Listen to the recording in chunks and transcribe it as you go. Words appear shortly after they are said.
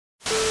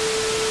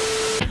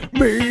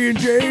Me and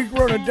Jake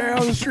running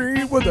down the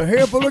street with a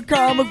handful of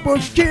comic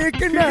books,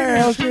 kicking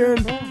ass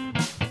and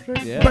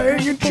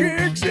banging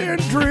chicks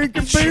and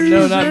drinking beers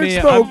No, not and me.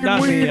 smoking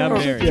Not weed. me. I'm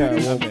married. Yeah,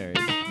 well, I'm married.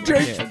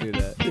 Jake, Can't do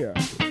that.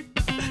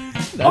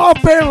 yeah.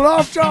 Off panel,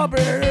 off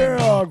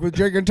topic with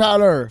Jake and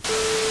Tyler.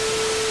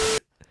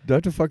 Do I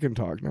have to fucking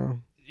talk now?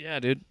 Yeah,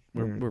 dude.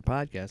 We're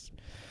podcasting.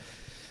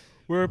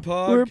 We're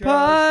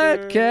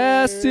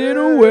podcasting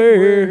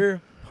away.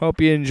 Hope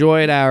you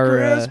enjoyed our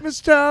Christmas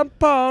time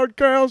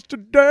podcast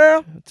today.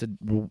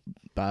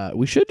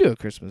 we should do a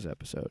Christmas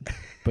episode,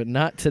 but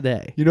not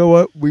today. You know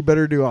what? We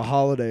better do a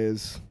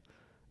holidays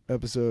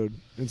episode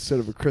instead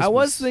of a Christmas. I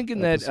was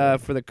thinking episode.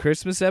 that for the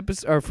Christmas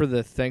episode or for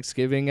the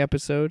Thanksgiving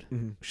episode,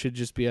 Mhm. should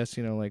just be us.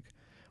 Like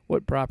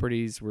what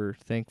properties we're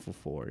thankful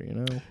for.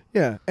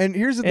 Yeah, and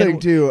here's the thing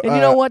too. And you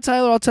know what,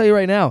 Tyler? I'll tell you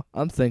right now.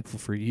 I'm thankful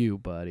for you,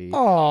 buddy.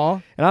 Aw.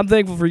 And I'm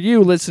thankful for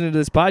you listening to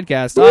this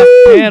podcast. Off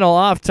panel,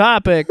 off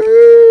topic,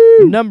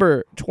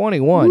 number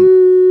 21.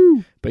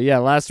 Woo. But yeah,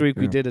 last week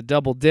we Yeah. did a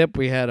double dip.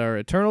 We had our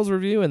Eternals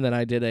review, and then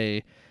I did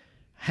a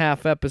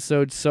half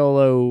episode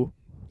solo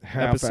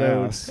episode.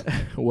 Half-ass.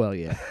 Well,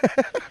 yeah.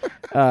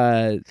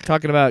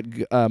 Talking about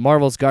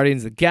Marvel's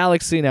Guardians of the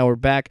Galaxy. Now we're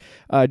back.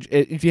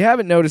 If you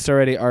haven't noticed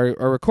already, our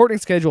recording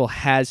schedule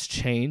has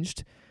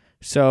changed.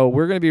 So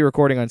we're going to be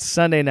recording on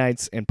Sunday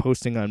nights and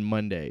posting on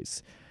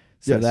Mondays.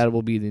 So Yes. that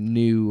will be the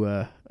new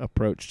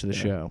approach to the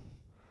show.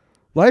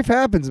 Life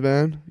happens,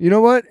 man. You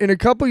know what? In a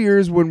couple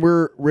years, when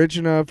we're rich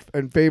enough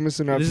and famous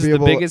enough This to is be the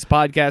able biggest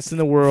podcast in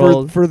the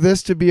world. for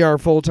this to be our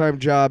full-time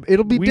job,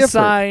 it'll be we different.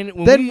 sign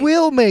when Then we,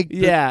 we'll make the,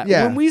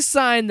 yeah. When we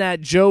sign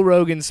that Joe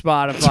Rogan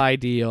Spotify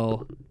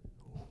deal,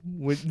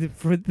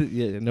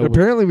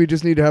 Apparently, we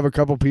just need to have a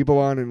couple people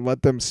on and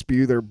let them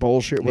spew their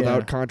bullshit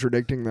without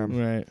contradicting them.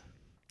 Right.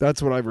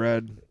 That's what I've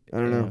read. I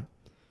don't know.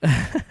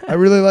 I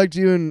really liked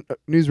you in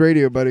news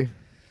radio, buddy.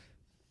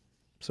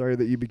 Sorry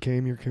that you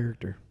became your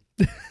character.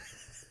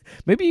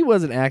 Maybe he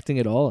wasn't acting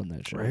at all on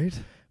that show. Right?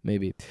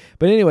 Maybe.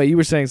 But anyway, you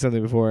were saying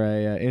something before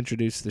I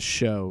introduced the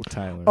show,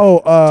 Tyler. Oh,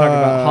 talking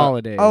about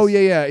holidays. Oh,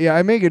 yeah.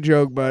 I make a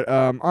joke, but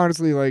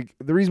honestly, like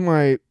the reason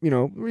why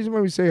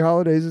we say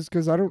holidays is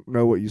because I don't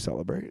know what you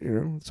celebrate.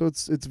 So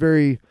it's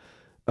very,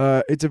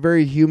 it's a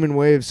very human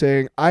way of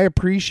saying I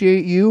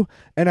appreciate you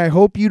and I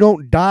hope you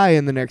don't die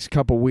in the next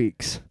couple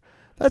weeks.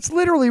 That's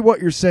literally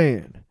what you're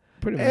saying.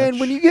 Pretty much. And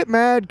when you get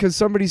mad because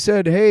somebody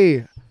said,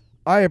 "Hey,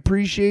 I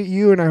appreciate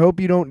you and I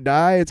hope you don't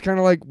die," it's kind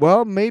of like,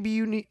 well, maybe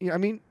you need. I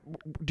mean,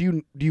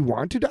 do you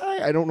want to die?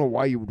 I don't know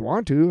why you would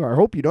want to. I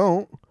hope you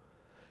don't.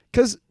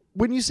 Because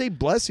when you say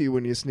 "bless you"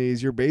 when you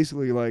sneeze, you're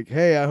basically like,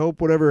 "Hey, I hope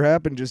whatever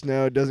happened just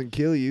now it doesn't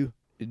kill you."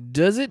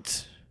 Does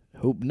it?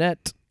 Hope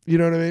net. You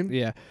know what I mean?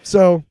 Yeah.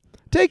 So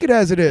take it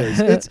as it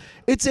is.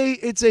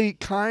 it's a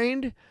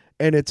kind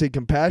and it's a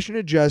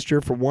compassionate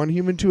gesture from one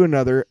human to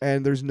another,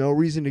 and there's no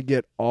reason to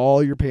get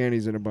all your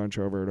panties in a bunch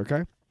over it.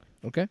 Okay.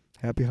 Okay.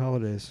 Happy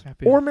holidays.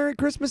 Happy or Merry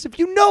Christmas if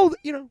you know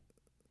that.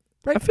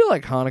 Right. I feel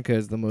like Hanukkah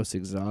is the most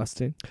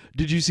exhausting.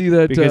 Did you see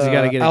that Because you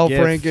gotta get a Al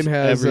gift Franken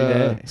has every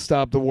day.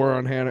 stopped the war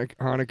on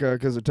Hanukkah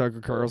because of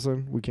Tucker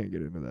Carlson? We can't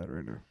get into that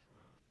right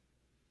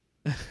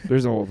now.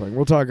 There's a whole thing.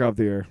 We'll talk off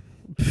the air.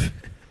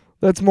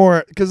 That's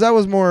more, because that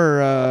was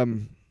more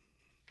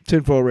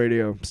tinfoil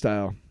radio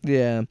style.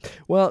 Yeah.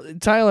 Well,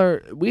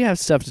 Tyler, we have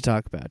stuff to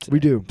talk about today. We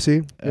do.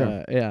 See?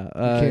 Yeah. Yeah.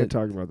 We can't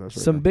talk about this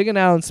right Some now. big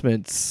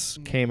announcements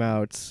came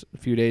out a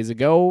few days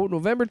ago.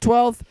 November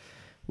 12th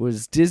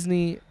was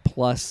Disney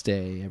Plus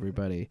Day,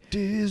 everybody.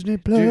 Disney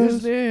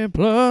Plus. Disney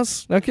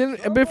Plus. Now,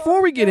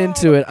 before we get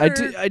into it,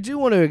 I do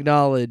want to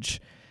acknowledge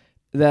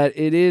that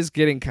it is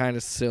getting kind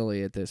of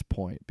silly at this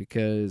point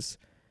because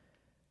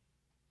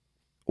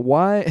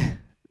why,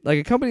 like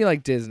a company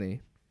like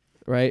Disney,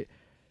 right,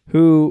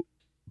 who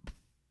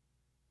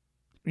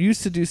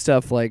used to do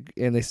stuff like,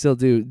 and they still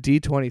do,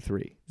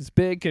 D23, this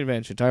big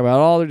convention talking about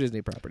all their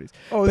Disney properties.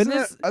 Oh, But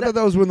isn't I thought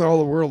that was when all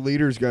the world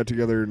leaders got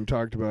together and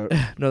talked about.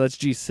 No, that's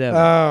G7.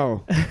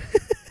 Oh.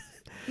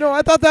 No,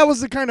 I thought that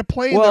was the kind of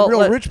plane that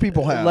real rich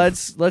people have.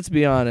 Let's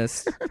be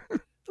honest.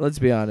 Let's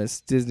be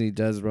honest. Disney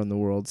does run the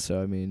world,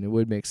 so I mean, it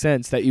would make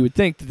sense that you would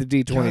think that the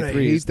D23 God, I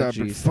hate is the that,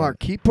 but G7. fuck,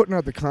 keep putting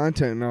out the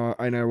content,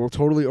 and I will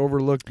totally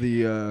overlook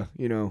the,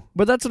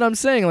 But that's what I'm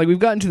saying. Like, we've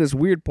gotten to this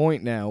weird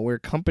point now where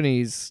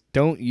companies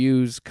don't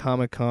use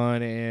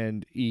Comic-Con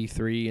and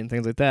E3 and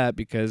things like that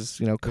because,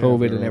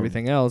 COVID and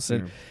everything else.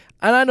 And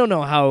I don't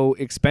know how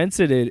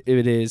expensive it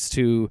is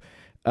to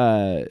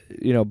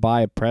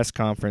buy a press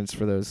conference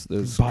for those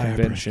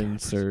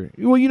conventions, or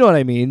you know what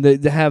I mean,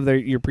 to have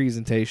your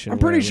presentation. I'm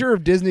pretty sure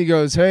if Disney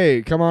goes,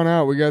 "Hey, come on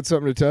out, we got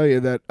something to tell you,"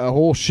 that a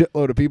whole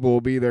shitload of people will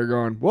be there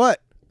going,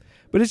 "What?"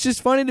 But it's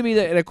just funny to me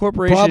that in a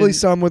corporation, Probably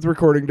some with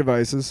recording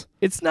devices.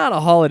 It's not a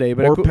holiday,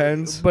 but or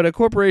pens. But a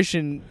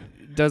corporation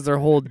does their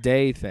whole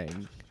day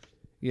thing,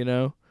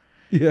 Yeah.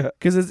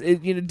 Because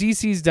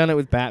DC's done it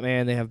with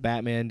Batman. They have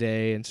Batman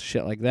Day and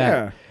shit like that.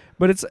 Yeah.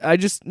 But I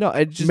just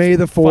May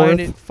the 4th. find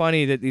it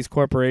funny that these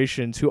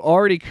corporations who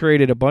already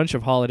created a bunch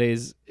of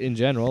holidays in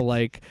general,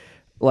 like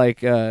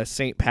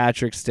St.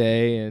 Patrick's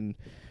Day and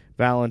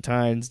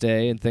Valentine's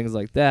Day and things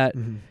like that.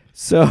 Mhm.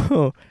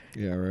 So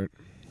Yeah, right.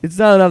 it's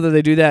not enough that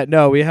they do that.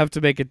 No, we have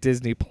to make it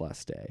Disney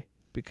Plus Day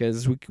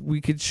because we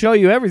could show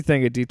you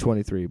everything at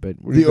D23, but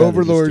The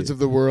overlords of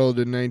the world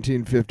in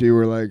 1950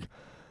 were like,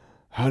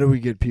 how do we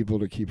get people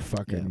to keep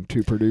fucking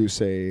to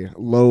produce a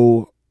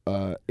low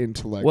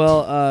intellect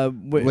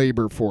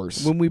labor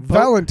force? When we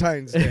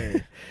Valentine's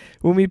Day.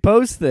 When we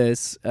post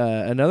this,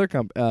 another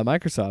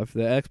Microsoft,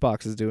 the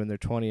Xbox is doing their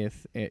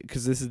 20th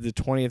because this is the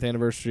 20th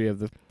anniversary of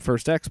the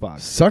first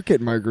Xbox. Suck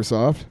it,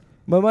 Microsoft.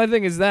 But my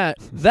thing is that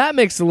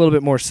makes a little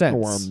bit more sense.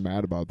 Oh, I'm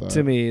mad about that.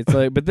 To me, it's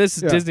like, but this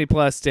is Disney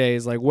Plus Day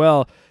is like,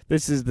 well,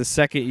 this is the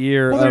second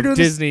year of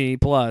Disney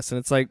Plus, and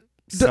it's like,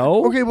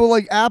 so okay, well,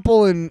 like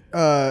Apple and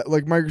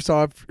like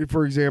Microsoft,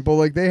 for example,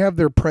 like they have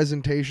their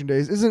presentation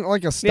days. Isn't it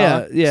like a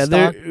stock? Yeah,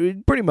 stock they're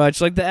pretty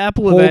much like the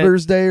Apple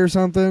Holders event. Day or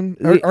something.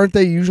 Aren't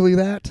they usually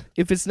that?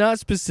 If it's not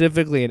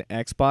specifically an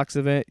Xbox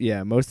event,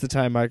 yeah, most of the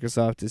time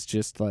Microsoft is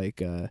just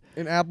like. And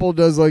Apple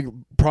does like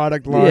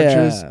product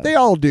launches. Yeah. They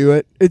all do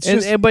it. It's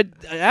but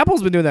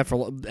Apple's been doing that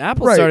for.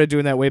 Apple started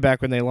doing that way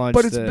back when they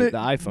launched the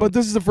iPhone. But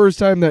this is the first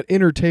time that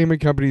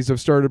entertainment companies have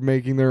started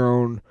making their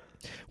own.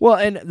 Well,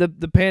 and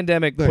the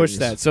pandemic pushed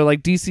that. So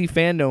like DC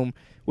Fandom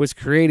was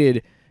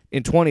created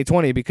in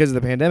 2020 because of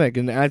the pandemic,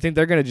 and I think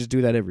they're going to just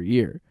do that every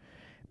year.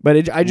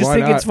 But I just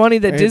think it's funny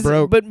that Disney.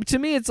 Broke. But to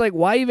me, it's like,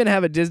 why even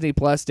have a Disney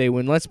Plus Day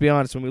when, let's be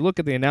honest, when we look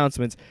at the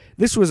announcements,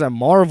 this was a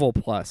Marvel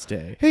Plus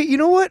Day. Hey, you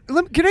know what?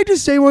 Can I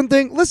just say one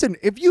thing? Listen,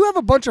 if you have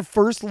a bunch of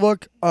first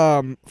look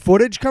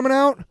footage coming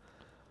out,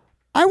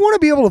 I want to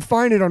be able to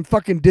find it on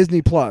fucking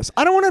Disney Plus.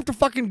 I don't want to have to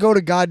fucking go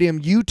to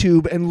goddamn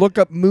YouTube and look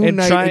up Moon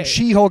Knight and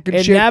She-Hulk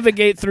and shit.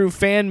 Navigate through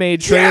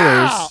fan-made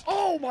trailers. Yeah!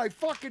 Oh my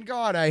fucking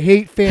god, I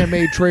hate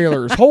fan-made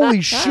trailers.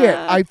 Holy shit,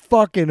 I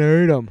fucking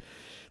hate them.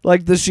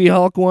 Like the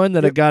She-Hulk one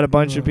that got a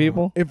bunch of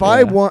people. If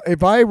I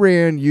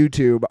ran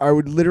YouTube, I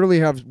would literally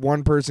have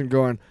one person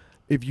going,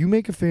 "If you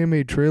make a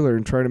fan-made trailer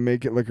and try to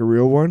make it like a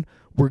real one,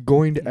 we're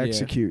going to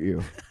execute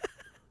you."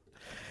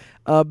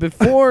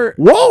 Before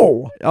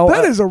whoa,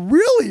 that is a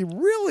really,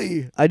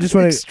 really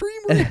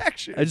extreme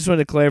reaction. I just want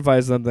to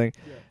clarify something.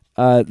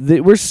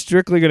 We're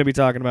strictly going to be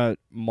talking about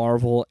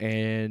Marvel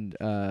and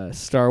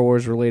Star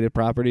Wars related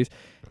properties,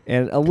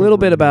 and a little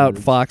bit about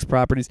Fox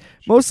properties,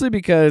 mostly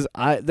because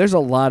there's a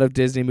lot of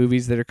Disney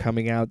movies that are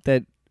coming out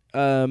that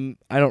I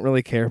don't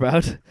really care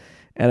about,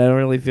 and I don't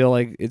really feel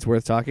like it's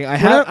worth talking. I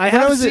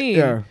have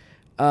seen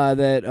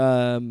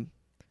that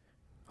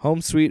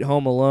Home Sweet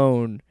Home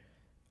Alone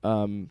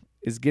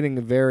is getting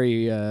a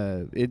very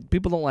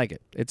people don't like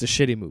it. It's a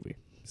shitty movie.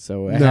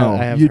 So I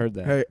have heard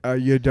that. Hey,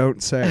 you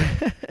don't say.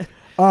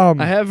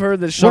 I have heard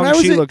that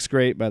Shang-Chi looks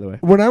great, by the way.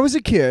 When I was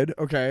a kid,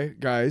 okay,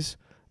 guys,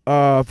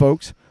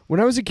 folks, when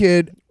I was a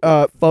kid,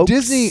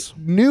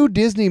 new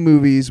Disney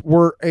movies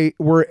were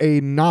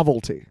a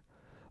novelty.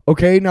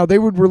 Okay, now they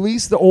would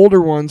release the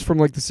older ones from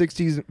like the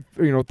 60s,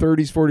 30s,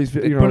 40s.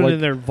 They put it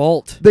in their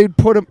vault. They'd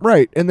put them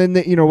right, and then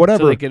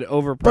whatever. So they could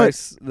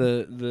overprice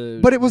the.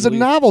 But it was a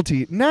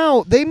novelty.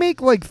 Now they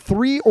make like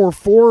 3 or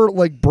 4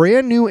 like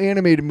brand new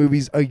animated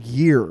movies a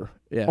year.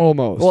 Yeah,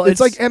 almost. Well, it's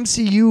like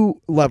MCU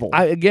level.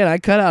 I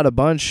cut out a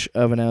bunch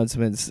of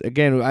announcements.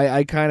 Again,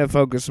 I kind of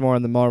focus more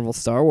on the Marvel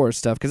Star Wars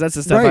stuff because that's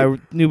the stuff I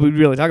knew we'd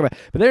really talk about.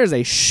 But there's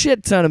a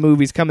shit ton of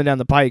movies coming down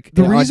the pike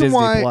on Disney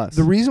Plus.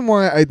 The reason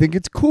why I think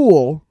it's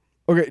cool.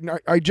 Okay,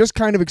 I just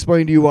kind of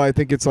explained to you why I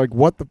think it's like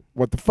what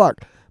the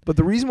fuck. But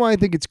the reason why I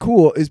think it's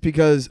cool is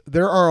because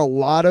there are a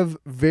lot of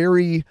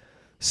very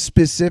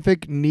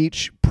specific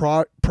niche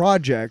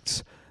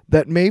projects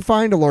that may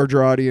find a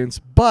larger audience,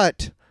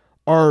 but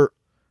are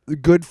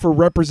good for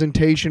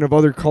representation of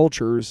other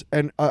cultures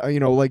and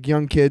like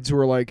young kids who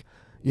are like,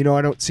 I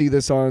don't see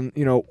this on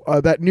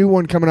that new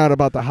one coming out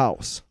about the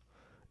house.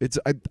 It's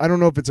I don't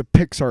know if it's a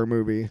Pixar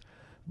movie,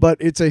 but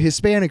it's a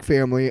Hispanic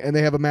family and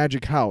they have a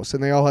magic house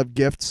and they all have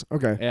gifts.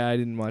 Okay. Yeah, I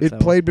didn't watch it. It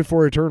played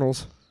before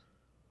Eternals.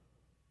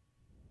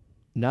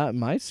 Not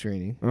my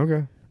screening.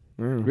 Okay.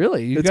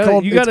 Really? You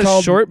got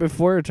a short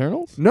before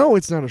Eternals? No,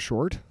 it's not a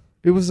short.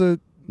 It was a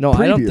No, preview.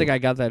 I don't think I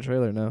got that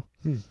trailer, no.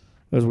 That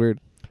was weird.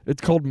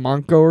 It's called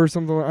Monko or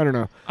something. I don't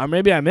know.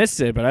 Maybe I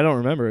missed it, but I don't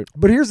remember it.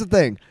 But here's the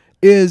thing: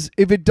 is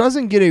if it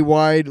doesn't get a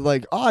wide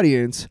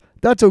audience,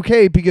 that's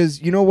okay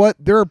because you know what?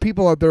 There are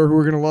people out there who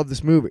are going to love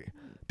this movie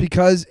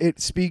because it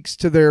speaks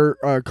to their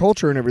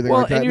culture and everything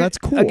like that. And that's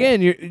cool.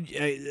 Again,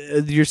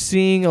 you're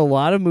seeing a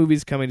lot of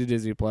movies coming to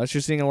Disney Plus.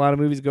 You're seeing a lot of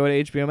movies go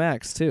to HBO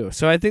Max too.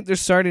 So I think they're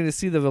starting to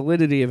see the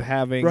validity of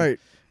having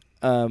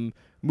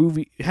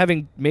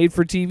having made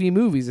for TV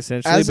movies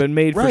essentially, but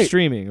made for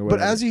streaming or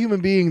whatever. But as a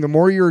human being, the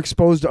more you're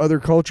exposed to other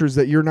cultures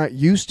that you're not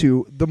used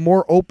to, the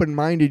more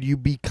open-minded you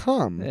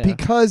become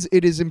because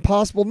it is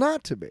impossible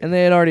not to be. And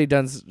they had already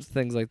done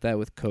things like that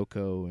with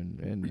Coco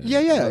and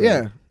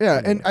yeah.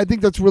 And I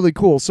think that's really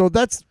cool. So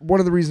that's one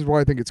of the reasons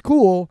why I think it's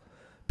cool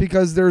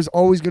because there's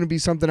always going to be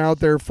something out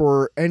there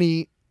for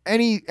any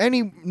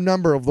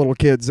number of little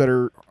kids that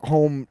are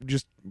home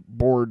just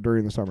bored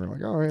during the summer.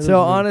 Like, oh, yeah,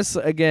 so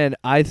honestly, again,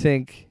 I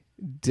think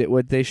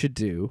what they should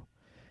do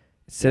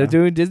Instead of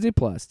doing Disney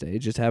Plus Day,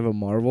 just have a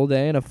Marvel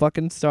Day and a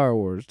fucking Star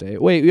Wars Day.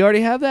 Wait, we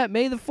already have that?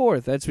 May the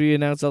 4th. That's where you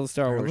announce all the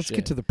Star Wars Let's shit.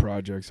 get to the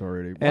projects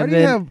already.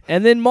 And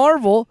then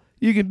Marvel,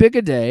 you can pick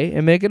a day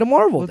and make it a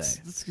Marvel Day.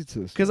 Let's get to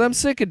this. Because I'm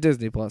sick of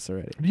Disney Plus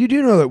already. You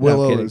do know that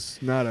Willow kidding. is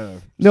not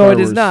a No, Star it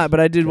is Wars. not, but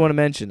I did want to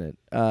mention it.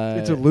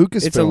 It's a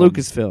Lucasfilm. It's a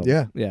Lucasfilm.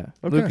 Yeah. Yeah.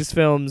 Okay.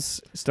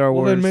 Lucasfilms, Star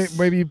Well, Wars. then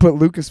maybe you put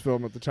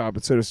Lucasfilm at the top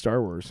instead of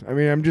Star Wars. I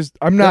mean,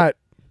 I'm not.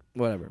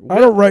 Whatever. I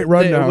don't write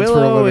rundowns for a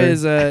Willow living.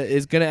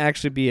 is going to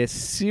actually be a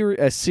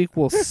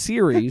sequel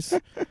series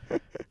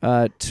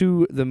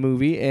to the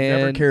movie,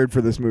 Never and cared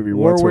for this movie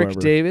Warwick whatsoever.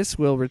 Davis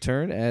will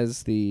return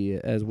as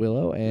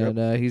Willow,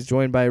 and he's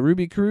joined by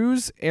Ruby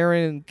Cruz,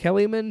 Aaron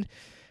Kellyman,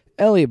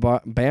 Ellie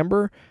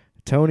Bamber,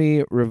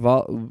 Tony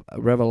Revolori,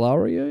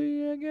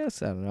 I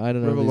guess. I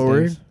don't know.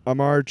 Revolori, these names.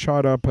 Amar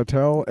Chadha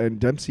Patel, and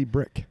Dempsey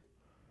Brick.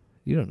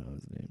 You don't know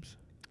his names.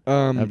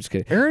 I'm just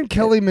kidding. Aaron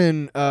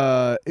Kellyman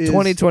is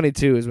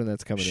 2022 is when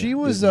that's coming. She out.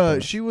 was Disney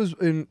Plus. she was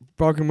in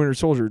Falcon Winter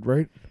Soldier,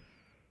 right?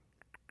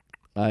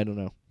 I don't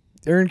know.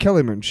 Erin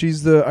Kellyman.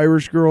 She's the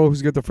Irish girl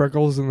who's got the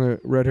freckles and the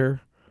red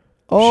hair.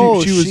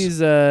 Oh, she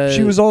was,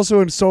 she was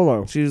also in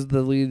Solo. She's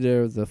the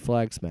leader of the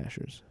Flag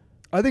Smashers.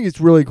 I think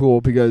it's really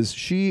cool because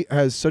she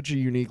has such a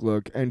unique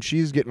look, and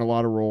she's getting a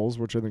lot of roles,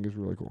 which I think is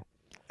really cool.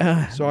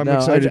 So I'm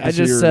excited to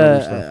see her in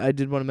other stuff. I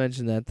did want to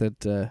mention that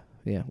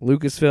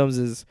Lucasfilms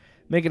is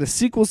making a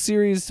sequel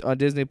series on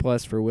Disney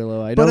Plus for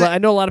Willow. I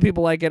know a lot of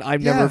people like it.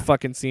 I've never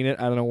fucking seen it.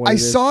 I don't know what I it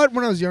is. saw it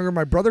when I was younger.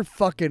 My brother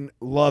fucking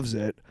loves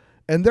it.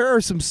 And there are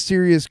some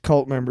serious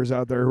cult members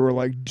out there who are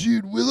like,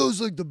 dude,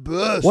 Willow's like the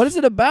best. What is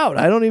it about?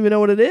 I don't even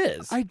know what it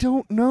is. I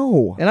don't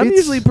know. And I'm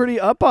usually pretty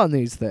up on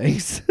these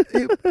things.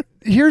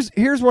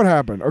 Here's what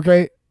happened,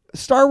 okay?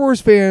 Star Wars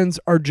fans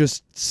are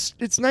just,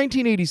 it's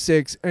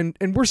 1986, and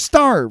we're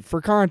starved for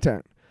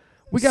content.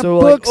 We got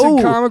books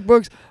and comic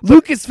books.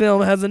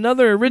 Lucasfilm has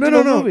another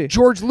original movie.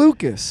 George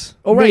Lucas.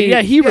 Oh, right.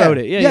 Yeah, he wrote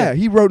it. Yeah.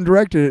 He wrote and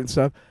directed it and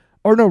stuff.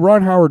 Or no,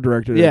 Ron Howard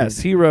directed it.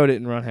 Yes, he wrote it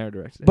and Ron Howard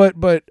directed it.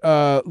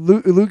 But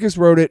Lucas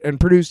wrote it and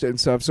produced it and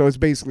stuff, so it's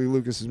basically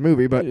Lucas's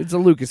movie. But it's a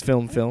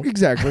Lucasfilm film.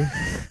 Exactly.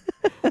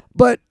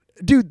 But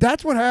dude,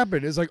 that's what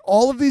happened. Is like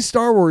all of these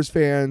Star Wars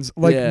fans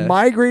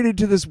migrated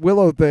to this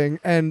Willow thing,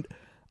 and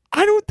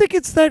I don't think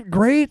it's that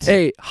great.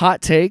 Hey,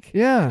 hot take.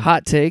 Yeah.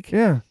 Hot take.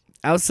 Yeah.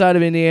 Outside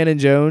of Indiana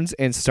Jones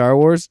and Star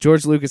Wars,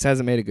 George Lucas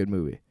hasn't made a good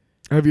movie.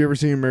 Have you ever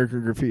seen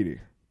American Graffiti?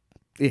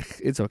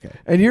 It's okay.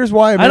 And here's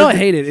why I don't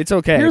hate it. It's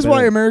okay. Here's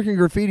why American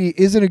Graffiti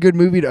isn't a good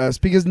movie to us,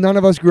 because none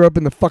of us grew up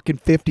in the fucking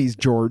 50s,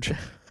 George.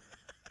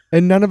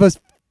 And none of us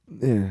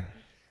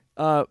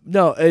no,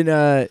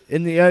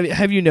 and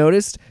have you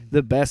noticed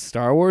the best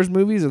Star Wars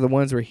movies are the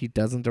ones where he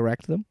doesn't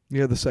direct them?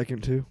 Yeah, the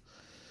second two.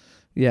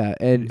 Yeah,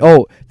 and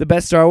the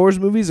best Star Wars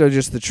movies are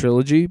just the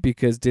trilogy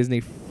because Disney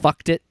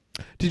fucked it.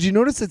 Did you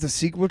notice that the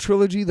sequel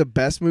trilogy, the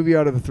best movie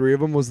out of the three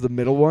of them, was the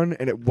middle one,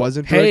 and it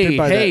wasn't directed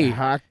by that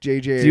hack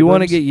J.J. Abrams? Do you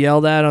want to get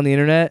yelled at on the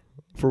internet?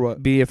 For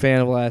what? Be a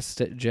fan of Last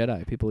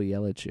Jedi. People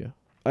yell at you.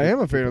 I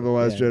am a fan of The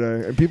Last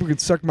Jedi, and people can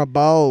suck my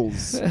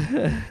balls.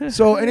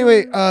 So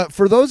anyway,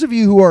 for those of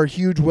you who are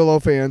huge Willow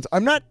fans,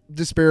 I'm not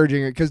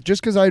disparaging it, because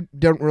just because I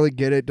don't really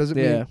get it doesn't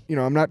mean,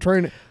 I'm not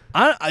trying to...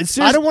 I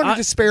don't want to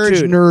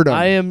disparage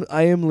nerdom.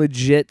 I am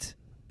legit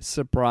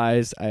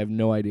surprised. I have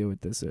no idea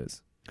what this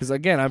is. Because,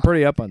 again, I'm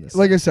pretty up on this.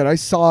 Like I said, I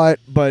saw it,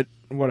 but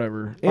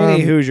whatever.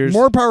 Any Hoosiers.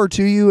 More power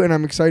to you, and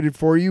I'm excited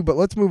for you, but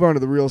let's move on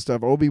to the real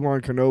stuff. Obi-Wan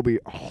Kenobi.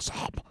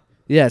 Awesome.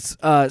 Yes.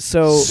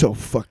 So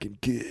fucking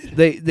good.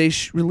 They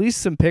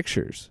released some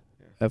pictures,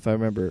 if I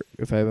remember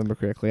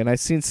correctly, and I've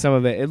seen some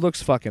of it. It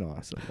looks fucking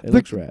awesome. It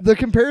looks rad. The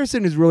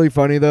comparison is really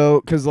funny though,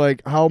 because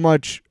like how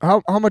much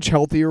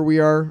healthier we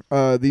are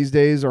these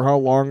days, or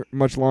how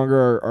much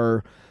longer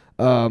our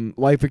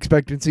life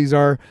expectancies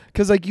are.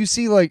 Because like you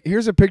see, like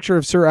here's a picture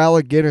of Sir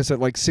Alec Guinness at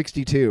like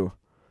 62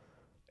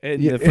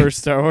 in the first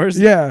Star Wars.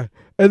 Yeah,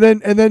 and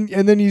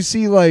then you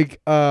see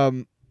like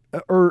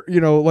or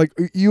like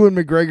Ewan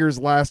McGregor's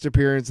last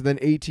appearance, and then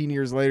 18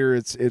 years later,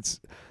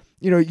 it's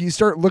you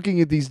start looking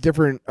at these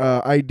different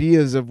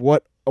ideas of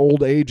what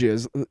old age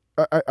is.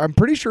 I'm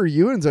pretty sure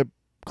Ewan's up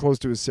close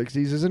to his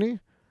 60s, isn't he?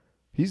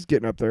 He's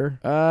getting up there.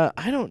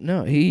 I don't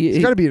know.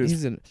 He's got to be in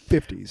his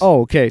 50s.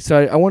 Oh, okay. So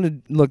I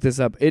wanted to look this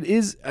up. It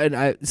is,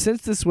 and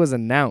since this was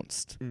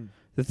announced,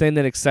 the thing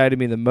that excited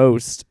me the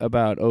most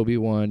about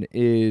Obi-Wan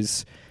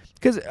is,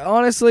 because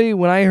honestly,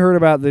 when I heard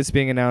about this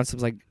being announced, I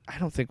was like, I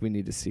don't think we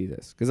need to see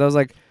this, because I was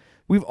like,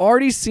 we've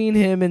already seen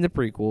him in the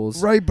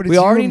prequels, right? But we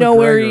already know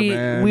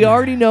we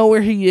already know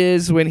where he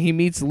is when he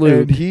meets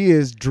Luke, and he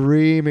is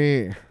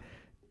dreamy.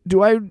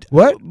 Do I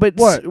what? But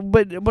what?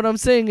 But what I'm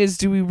saying is,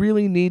 do we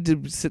really need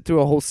to sit through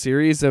a whole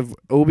series of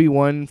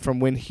Obi-Wan from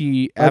when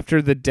he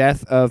after the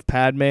death of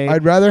Padme?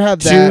 I'd rather have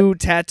to that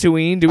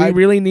Tatooine. Do we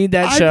really need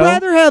that show? I'd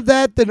rather have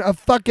that than a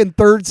fucking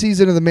third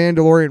season of The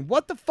Mandalorian.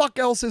 What the fuck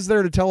else is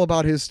there to tell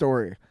about his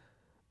story?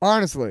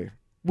 Honestly,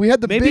 we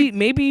had the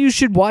maybe you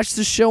should watch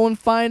the show and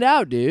find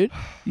out, dude.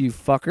 You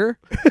fucker.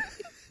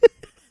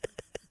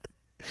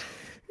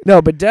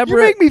 No, but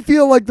Deborah, you make me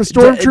feel like the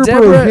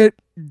stormtrooper who hit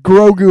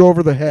Grogu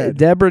over the head.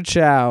 Deborah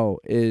Chow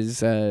is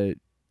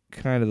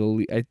kind of the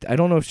lead. I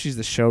don't know if she's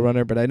the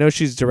showrunner, but I know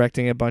she's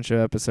directing a bunch of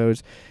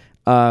episodes.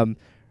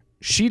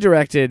 She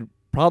directed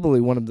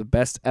probably one of the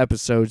best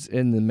episodes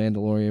in The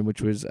Mandalorian,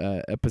 which was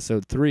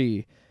episode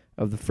 3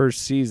 of the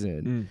first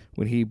season,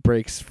 when he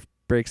breaks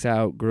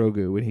out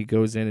Grogu, when he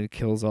goes in and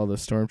kills all the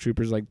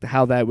stormtroopers, like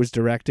how that was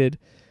directed.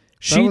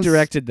 She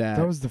directed that.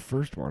 That was the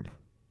first one.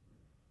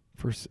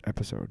 First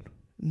episode.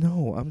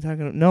 No, I'm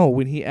talking. No,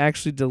 when he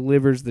actually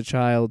delivers the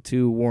child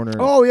to Warner.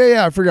 Oh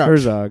yeah, I forgot.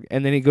 Herzog,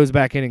 and then he goes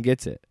back in and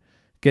gets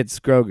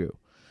Grogu.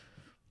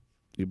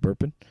 You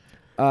burping?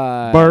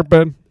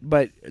 Burping.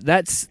 But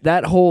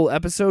that whole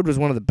episode was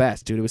one of the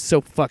best, dude. It was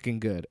so fucking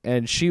good,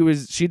 and she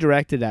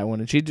directed that one,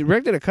 and she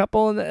directed a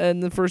couple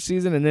in the first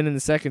season, and then in the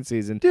second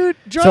season, dude.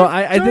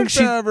 I think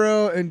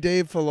Favreau and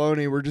Dave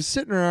Filoni were just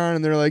sitting around,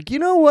 and they're like, you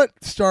know what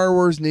Star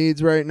Wars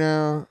needs right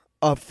now?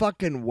 A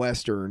fucking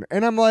Western.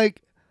 And I'm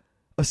like,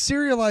 a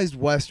serialized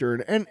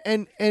Western,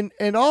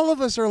 and all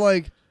of us are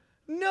like,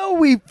 no,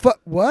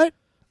 what?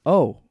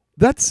 Oh,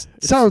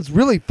 sounds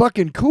really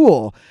fucking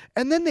cool.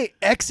 And then they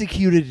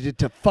executed it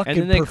to fucking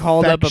perfection. And then they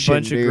called up a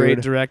bunch of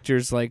great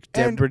directors like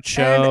Deborah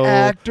Chow and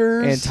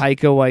actors and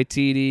Taika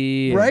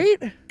Waititi, right?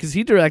 Because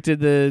he directed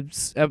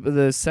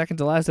the second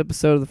to last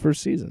episode of the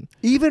first season.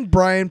 Even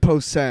Brian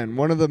Posehn,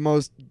 one of the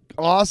most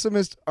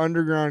awesomest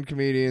underground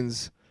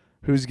comedians,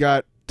 who's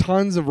got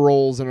tons of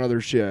roles and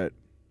other shit,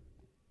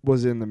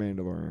 was in The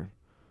Mandalorian.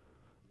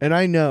 And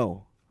I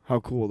know how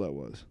cool that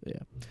was.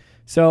 Yeah.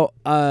 So,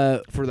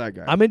 for that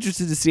guy. I'm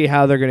interested to see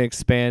how they're going to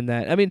expand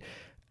that. I mean,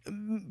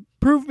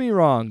 prove me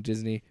wrong,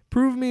 Disney.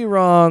 Prove me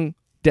wrong,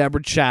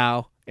 Deborah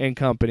Chow and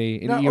company,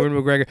 and Ewan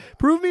McGregor.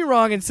 Prove me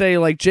wrong and say,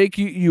 like, Jake,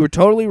 you were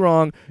totally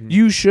wrong.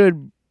 You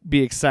should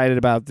be excited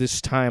about this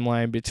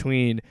timeline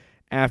between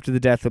after the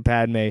death of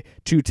Padme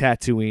to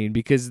Tatooine,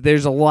 because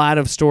there's a lot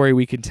of story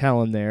we can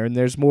tell in there, and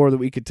there's more that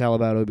we could tell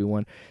about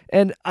Obi-Wan.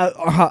 And,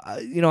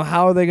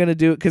 how are they going to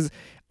do it? Because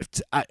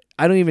I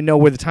don't even know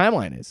where the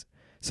timeline is.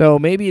 So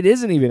maybe it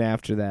isn't even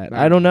after that.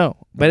 I don't know.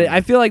 But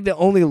I feel like the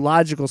only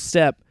logical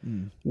step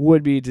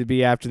would be to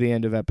be after the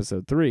end of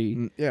episode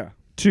 3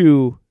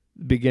 to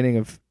the beginning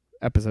of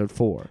episode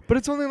 4. But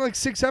it's only like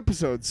 6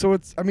 episodes. So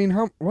it's, I mean,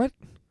 what?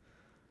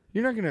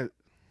 You're not going to...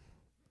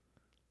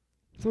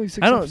 It's only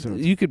 6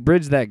 episodes. You could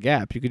bridge that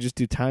gap. You could just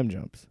do time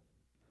jumps.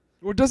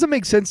 What doesn't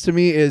make sense to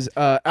me is...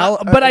 can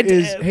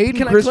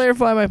I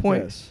clarify my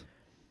point? Yes.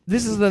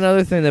 This is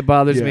another thing that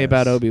bothers me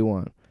about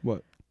Obi-Wan.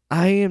 What?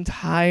 I am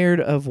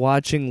tired of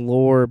watching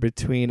lore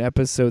between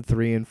episode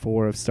 3 and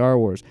 4 of Star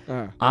Wars.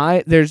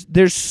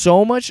 There's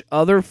so much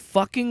other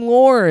fucking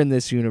lore in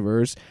this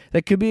universe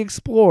that could be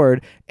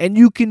explored, and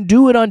you can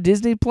do it on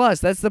Disney Plus.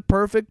 That's the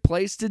perfect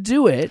place to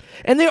do it.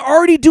 And they're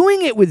already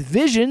doing it with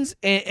Visions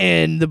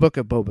and the Book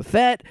of Boba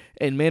Fett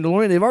and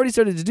Mandalorian. They've already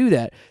started to do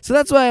that. So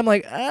that's why I'm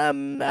like, I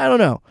don't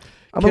know.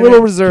 I'm a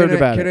little reserved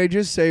about it. Can I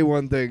just say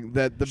one thing?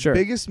 That the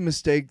biggest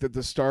mistake that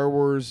the Star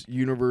Wars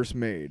universe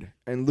made,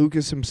 and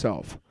Lucas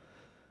himself...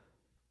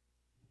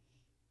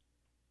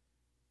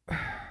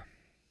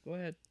 Go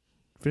ahead.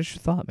 Finish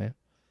your thought, man.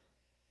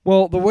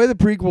 Well, the way the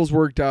prequels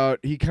worked out,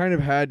 he kind of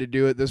had to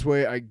do it this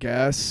way, I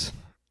guess.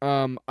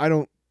 I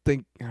don't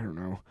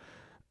know.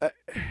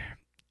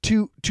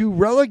 To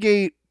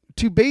relegate,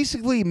 to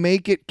basically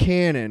make it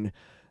canon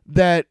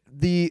that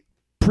the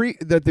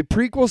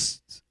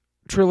prequel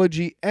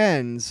trilogy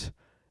ends,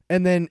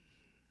 and then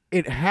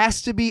it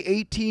has to be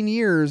 18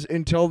 years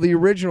until the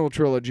original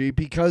trilogy,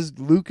 because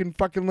Luke and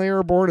fucking Leia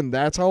are born, and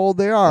that's how old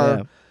they are.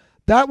 Yeah.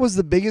 That was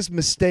the biggest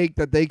mistake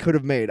that they could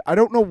have made. I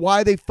don't know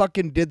why they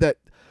fucking did that.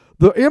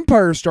 The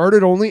Empire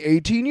started only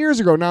 18 years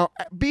ago. Now,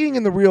 being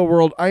in the real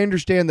world, I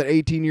understand that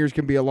 18 years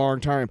can be a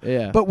long time.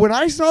 Yeah. But when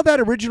I saw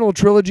that original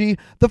trilogy,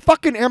 the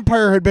fucking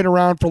Empire had been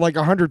around for like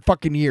 100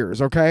 fucking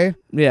years, okay?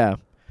 Yeah.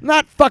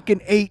 Not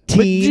fucking 18.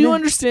 But do you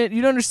understand?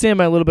 You don't understand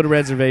my little bit of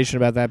reservation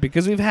about that,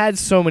 because we've had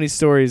so many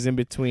stories in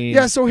between.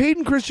 Yeah. So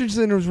Hayden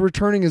Christensen was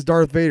returning as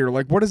Darth Vader.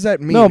 Like, what does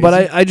that mean? No,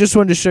 but I just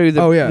wanted to show you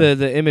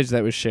the image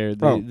that was shared.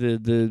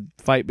 The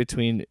fight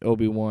between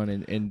Obi-Wan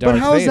and Darth Vader. But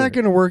how is that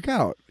going to work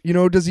out? You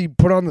know, does he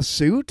put on the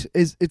suit?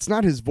 It's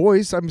not his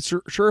voice. I'm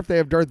sure if they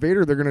have Darth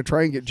Vader, they're going to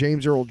try and get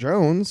James Earl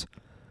Jones.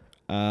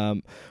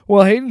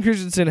 Well, Hayden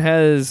Christensen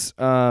has.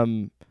 I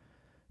don't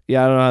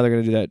know how they're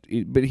going to do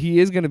that, but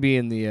he is going to be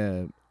in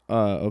the.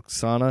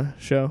 Oksana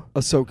show?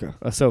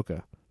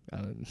 Ahsoka.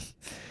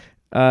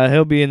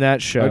 He'll be in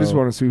that show. I just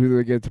want to see who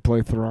they get to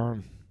play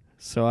Thrawn.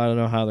 So I don't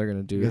know how they're going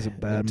to do it. He's a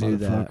bad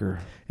motherfucker.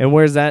 That. And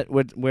where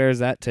is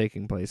that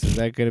taking place? Is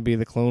that going to be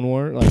the Clone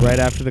War? Like right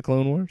after the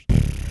Clone Wars?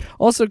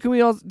 Also, can we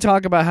all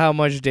talk about how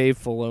much Dave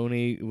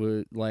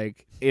Filoni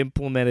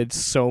implemented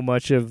so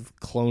much of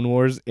Clone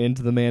Wars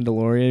into The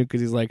Mandalorian?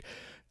 Because he's like,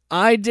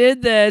 I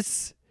did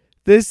this.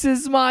 This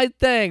is my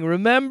thing.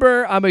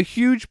 Remember, I'm a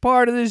huge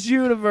part of this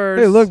universe.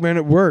 Hey, look, man,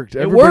 it worked.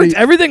 Worked.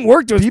 Everything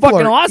worked. It was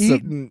fucking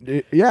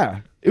awesome. Yeah.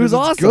 It was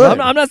awesome.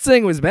 I'm not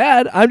saying it was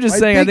bad. I'm just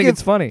saying I think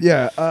it's funny.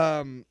 Yeah.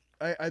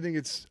 I think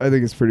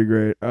it's pretty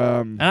great.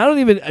 And I don't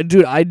even,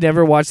 dude. I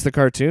never watched the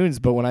cartoons,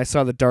 but when I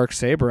saw the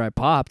Darksaber, I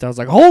popped. I was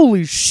like,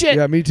 "Holy shit!"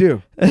 Yeah, me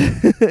too.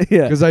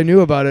 Yeah, Because I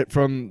knew about it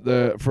from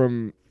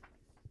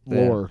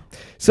lore.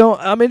 So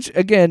I'm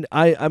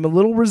a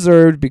little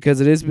reserved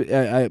because it is.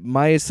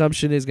 My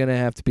assumption is going to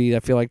have to be. I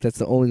feel like that's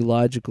the only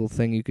logical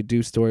thing you could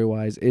do story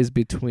wise is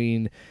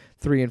between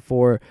 3 and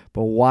 4.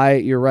 But why?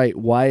 You're right.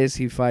 Why is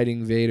he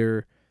fighting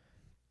Vader?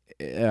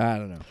 I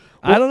don't know.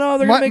 Well, I don't know.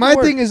 They're gonna make my it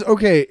work. thing is,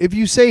 okay, if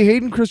you say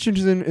Hayden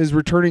Christensen is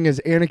returning as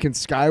Anakin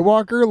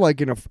Skywalker,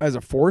 like as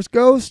a Force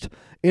ghost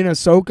in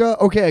Ahsoka,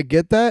 okay, I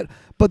get that.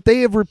 But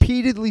they have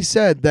repeatedly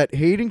said that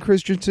Hayden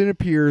Christensen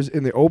appears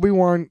in the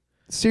Obi-Wan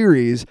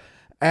series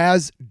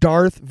as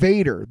Darth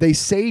Vader. They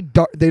say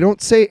they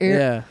don't say Anakin.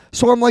 Yeah.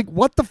 So I'm like,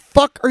 what the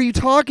fuck are you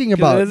talking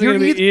about? You're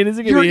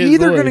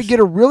either going to get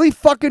a really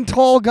fucking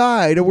tall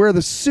guy to wear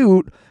the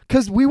suit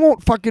because we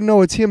won't fucking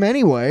know it's him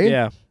anyway.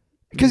 Yeah.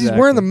 Because he's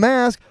wearing the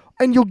mask.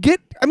 And you'll get.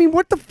 I mean,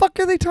 what the fuck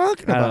are they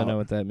talking about? I don't know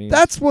what that means.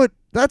 That's what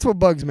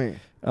bugs me.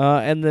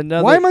 And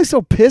another. Why am I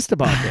so pissed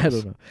about this? I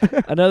don't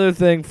know. Another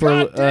thing for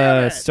God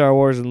damn it. Star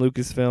Wars and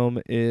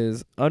Lucasfilm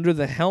is Under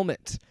the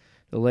Helmet: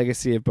 The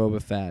Legacy of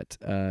Boba Fett.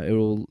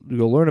 You'll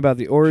learn about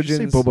the origins.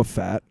 Did you say Boba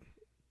Fett?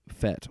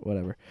 Fett,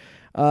 whatever.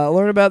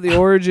 Learn about the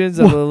origins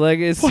of the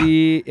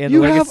legacy and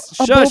you the have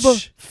legacy. a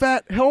Boba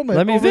Fett helmet.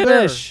 Let me over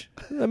finish.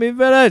 Let me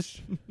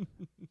finish.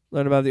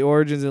 Learn about the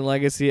origins and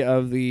legacy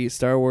of the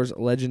Star Wars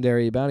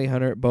legendary bounty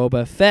hunter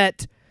Boba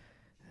Fett,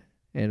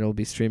 and it'll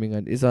be streaming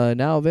on. Is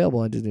now available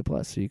on Disney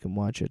Plus, so you can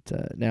watch it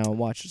now and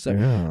watch it. So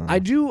Yeah. I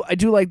do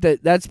like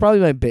that. That's probably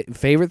my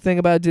favorite thing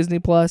about Disney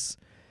Plus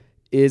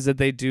is that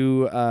they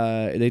do.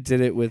 They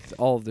did it with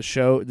all of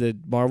the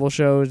Marvel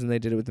shows, and they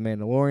did it with the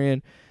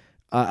Mandalorian.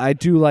 I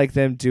do like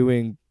them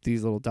doing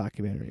these little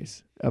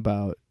documentaries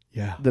about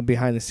the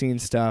behind the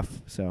scenes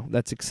stuff, so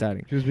that's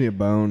exciting. Gives me a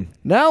bone.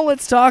 Now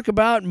let's talk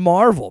about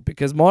Marvel,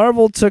 because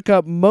Marvel took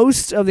up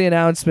most of the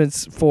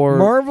announcements for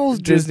Marvel's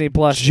Disney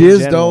Plus.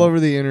 Jizzed all over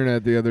the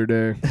internet the other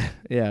day.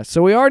 Yeah,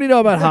 so we already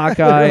know about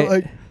Hawkeye.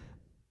 Like,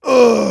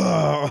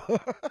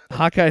 ugh.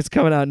 Hawkeye's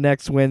coming out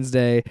next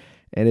Wednesday,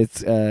 and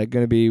it's going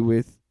to be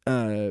with,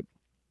 of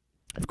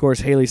course,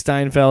 Haley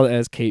Steinfeld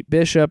as Kate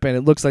Bishop, and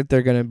it looks like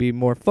they're going to be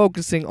more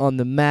focusing on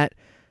the Matt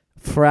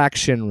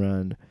Fraction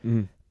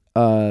run.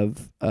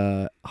 Of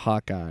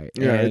Hawkeye.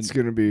 Yeah, and it's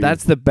gonna be.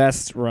 that's the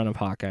best run of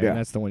Hawkeye. Yeah. And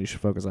that's the one you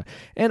should focus on.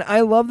 And I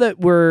love that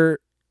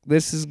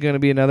this is going to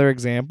be another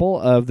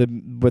example of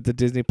what the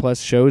Disney Plus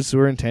shows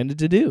were intended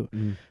to do.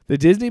 The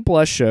Disney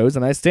Plus shows,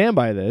 and I stand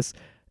by this,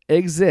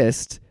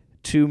 exist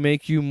to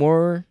make you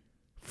more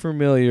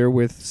familiar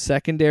with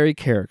secondary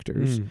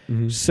characters.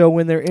 So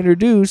when they're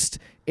introduced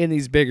in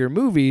these bigger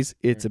movies,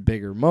 it's a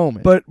bigger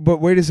moment. But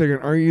wait a second,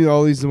 aren't you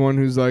always the one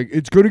who's like,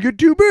 it's gonna get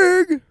too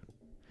big?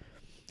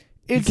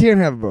 You can't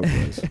have both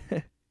ways.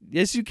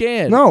 Yes, you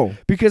can. No.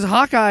 Because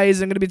Hawkeye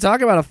isn't going to be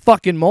talking about a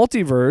fucking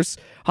multiverse.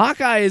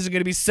 Hawkeye isn't going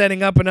to be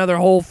setting up another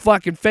whole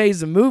fucking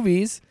phase of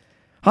movies.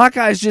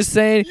 Hawkeye's just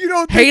saying,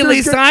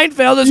 Haley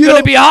Steinfeld is going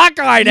to be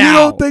Hawkeye now. You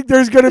don't think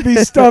there's going to be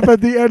stuff at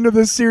the end of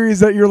the series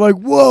that you're like,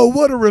 whoa,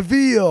 what a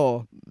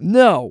reveal.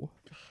 No.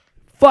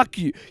 Fuck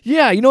you.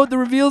 Yeah, you know what the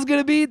reveal is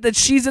going to be? That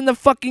she's in the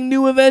fucking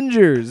new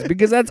Avengers.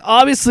 Because that's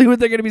obviously what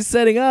they're going to be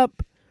setting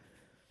up.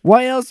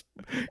 Why else?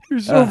 You're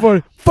so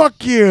funny.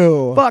 Fuck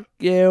you. Fuck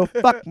you.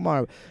 Fuck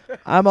Marvel.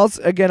 I'm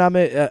also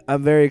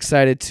I'm very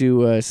excited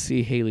to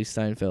see Haley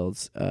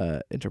Steinfeld's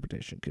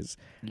interpretation because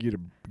You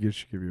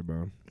should give you a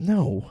bone.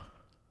 no,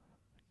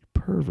 you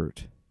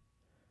pervert.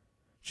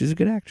 She's a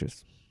good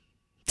actress.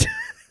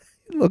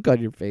 Look on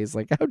your face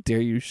like, how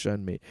dare you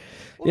shun me?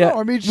 Well, yeah,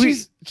 no, I mean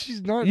she's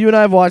not. You and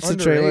I have watched the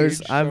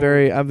trailers. underage,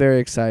 I'm so- very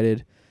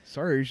excited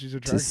Sorry, she's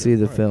attractive. to see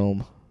the Why?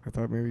 film I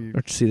thought maybe. You,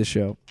 or to see the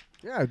show.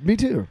 yeah, me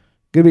too.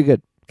 Gonna be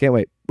good. Can't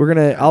wait. We're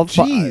gonna.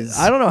 Jeez.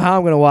 I don't know how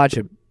I'm gonna watch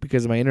it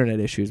because of my internet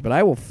issues, but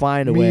I will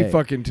find a way. Me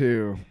fucking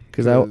too.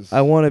 Because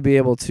I want to be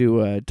able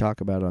to talk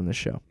about it on the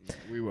show.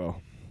 We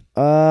will.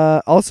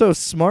 Also,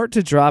 smart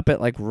to drop it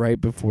like right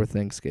before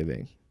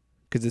Thanksgiving,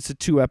 because it's a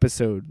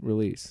 2-episode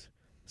release.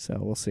 So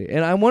we'll see.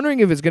 And I'm wondering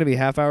if it's gonna be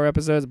half-hour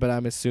episodes, but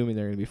I'm assuming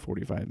they're gonna be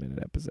 45-minute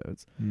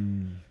episodes.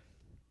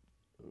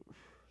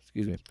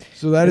 Excuse me.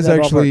 So that In is that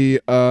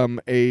actually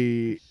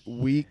a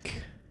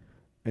week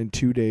and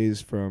 2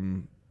 days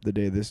from the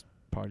day this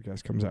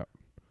podcast comes out.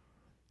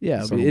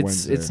 Yeah, It's on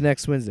it's Wednesday.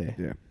 next Wednesday.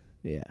 Yeah.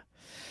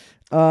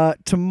 Yeah.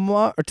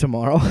 Tomorrow.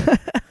 Tomorrow.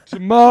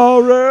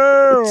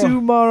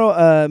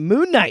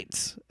 Moon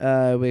Knight.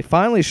 We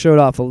finally showed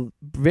off a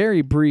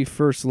very brief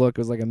first look.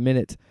 It was like a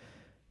minute.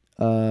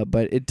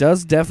 But it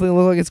does definitely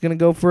look like it's going to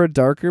go for a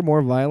darker,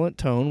 more violent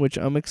tone, which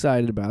I'm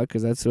excited about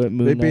because that's what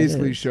Moon Knight They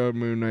basically is. showed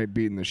Moon Knight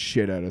beating the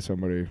shit out of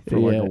somebody for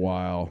like a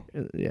while.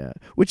 Yeah,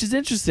 which is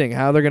interesting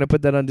how they're going to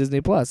put that on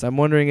Disney Plus. I'm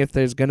wondering if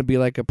there's going to be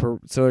like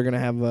so they're going to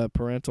have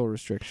parental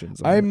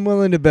restrictions. I'm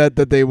willing to bet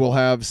that they will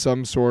have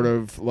some sort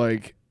of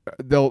like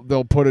they'll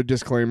put a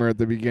disclaimer at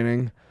the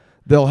beginning.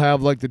 They'll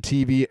have like the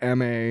TV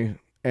MA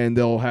and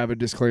they'll have a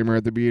disclaimer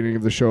at the beginning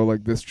of the show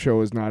like this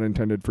show is not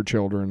intended for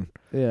children.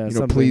 Yeah, you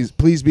know,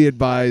 please be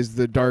advised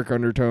the dark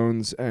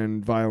undertones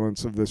and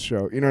violence of this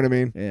show. You know what I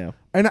mean? Yeah.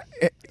 And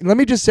let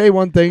me just say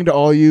one thing to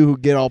all you who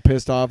get all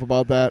pissed off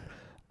about that.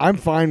 I'm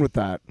fine with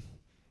that.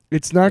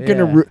 It's not going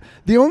to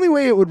the only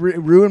way it would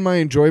ruin my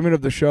enjoyment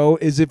of the show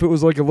is if it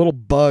was like a little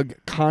bug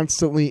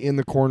constantly in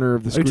the corner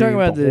of the screen.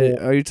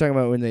 Are you talking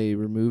about when they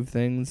remove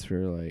things for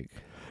like?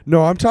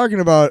 No, I'm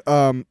talking about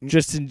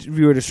just in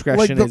viewer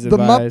discretion like is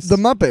advised. The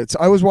Muppets.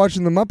 I was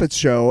watching the Muppets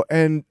show,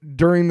 and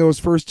during those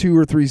first 2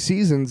 or 3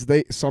 seasons,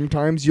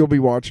 sometimes you'll be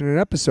watching an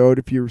episode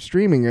if you're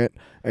streaming it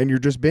and you're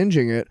just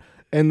binging it,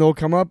 and they'll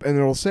come up and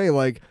it'll say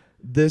like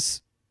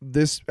this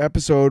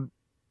episode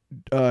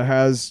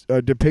has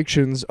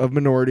depictions of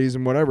minorities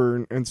and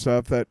whatever and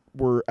stuff that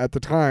were at the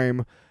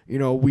time. You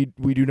know, we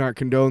do not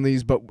condone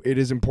these, but it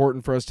is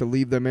important for us to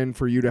leave them in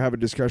for you to have a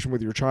discussion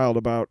with your child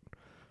about.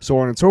 So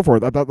on and so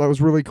forth. I thought that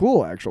was really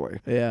cool,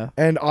 actually. Yeah.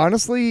 And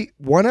honestly,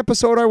 one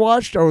episode I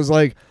watched, I was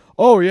like,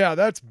 oh, yeah,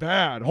 that's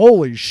bad.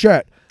 Holy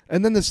shit.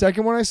 And then the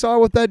second one I saw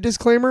with that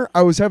disclaimer,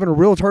 I was having a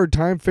real hard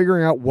time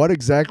figuring out what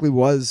exactly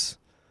was.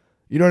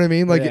 You know what I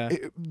mean? Like,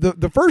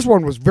 the first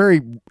one was very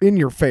in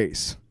your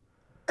face,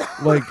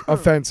 like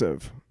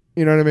offensive.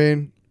 You know what I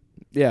mean?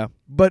 Yeah.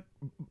 But,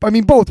 I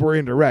mean, both were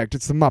indirect.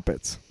 It's the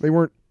Muppets. They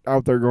weren't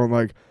out there going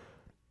like,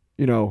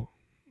 you know,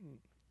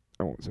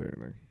 I won't say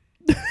anything.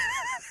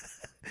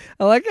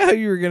 I like how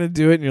you were gonna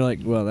do it, and you're like,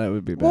 "Well, that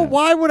would be bad." Well,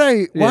 why would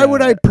I? Why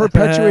would I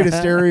perpetuate a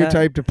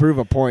stereotype to prove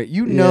a point?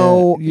 You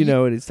know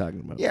what he's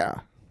talking about. Yeah.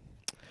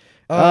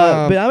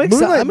 But I'm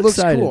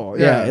excited. Cool.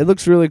 Yeah, it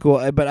looks really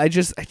cool. But I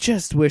just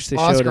wish they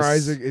showed Oscar us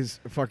Isaac is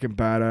fucking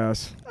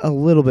badass. A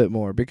little bit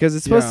more because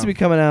it's supposed to be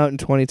coming out in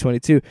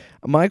 2022.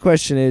 My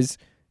question is,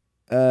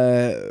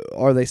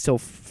 are they still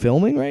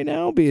filming right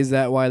now? Is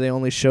that why they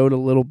only showed a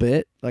little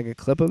bit, like a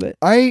clip of it?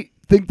 I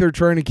think they're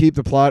trying to keep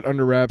the plot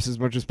under wraps as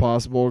much as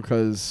possible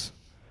because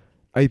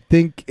I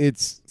think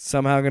it's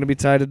somehow going to be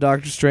tied to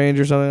Doctor Strange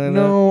or something like that.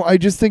 No, I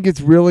just think it's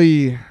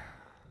going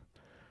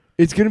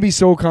to be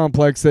so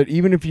complex that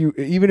even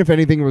if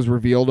anything was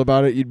revealed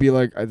about it, you'd be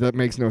like, that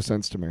makes no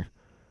sense to me.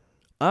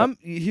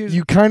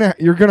 You're going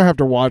to have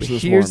to watch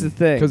this one. Here's the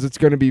thing. Because it's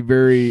going to be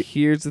very...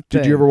 Here's the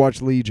thing. Did you ever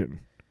watch Legion?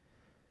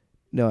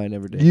 No, I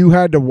never did. You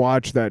had to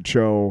watch that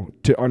show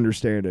to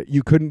understand it.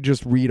 You couldn't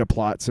just read a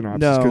plot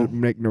synopsis because it would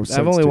make no sense.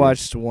 I've only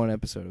watched one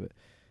episode of it.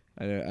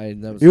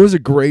 It was a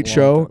great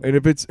show, and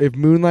if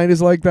Moonlight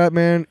is like that,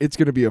 man, it's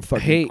gonna be a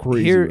fucking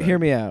crazy. Hear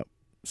me out.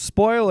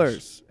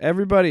 Spoilers,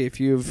 everybody.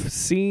 If you've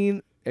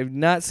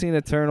not seen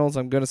Eternals,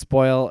 I'm gonna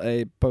spoil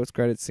a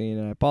post-credit scene,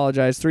 and I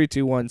apologize. 3,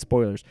 2, 1,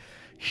 spoilers.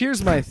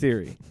 Here's my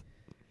theory.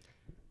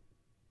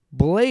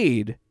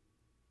 Blade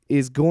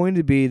is going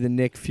to be the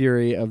Nick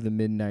Fury of the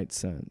Midnight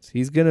Suns.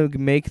 He's going to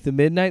make the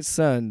Midnight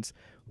Suns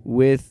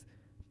with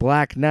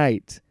Black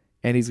Knight,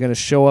 and he's going to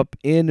show up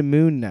in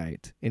Moon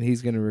Knight, and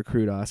he's going to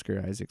recruit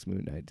Oscar Isaac's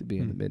Moon Knight to be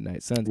in the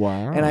Midnight Suns.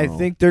 Wow. And I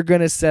think they're going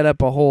to set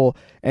up a whole...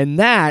 And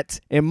that,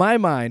 in my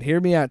mind,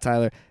 hear me out,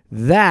 Tyler, I'm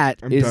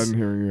done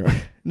hearing you.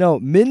 No,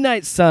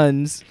 Midnight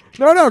Suns...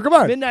 No, come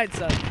on. Midnight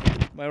Suns.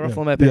 My ruffle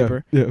on my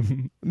paper. Yeah.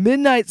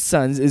 Midnight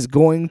Suns is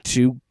going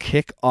to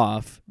kick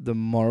off the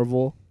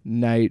Marvel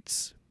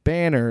Knights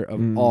banner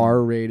of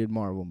R-rated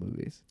Marvel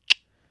movies.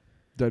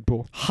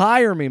 Deadpool.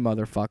 Hire me,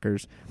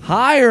 motherfuckers.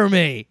 Hire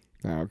me.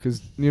 No,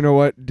 because you know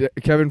what?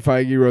 Kevin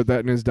Feige wrote that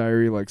in his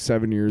diary like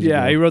 7 years ago.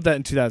 Yeah, he wrote that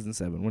in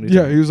 2007. He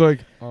was like,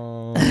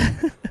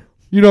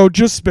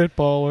 just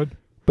spitballing.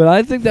 But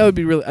I think that would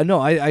be really... No,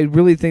 I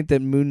really think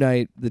that Moon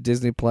Knight, the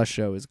Disney Plus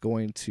show, is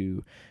going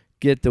to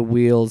get the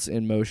wheels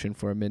in motion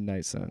for a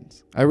Midnight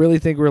Suns. I really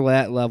think we're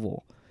at that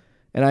level.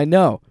 And I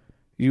know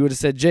you would have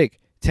said, Jake,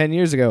 10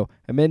 years ago,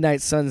 a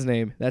Midnight Suns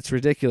name, that's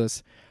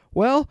ridiculous.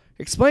 Well,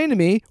 explain to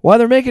me why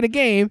they're making a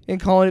game and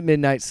calling it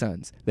Midnight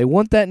Suns. They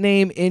want that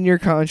name in your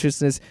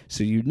consciousness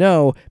so you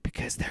know,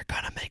 because they're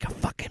going to make a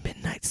fucking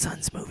Midnight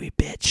Suns movie,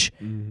 bitch.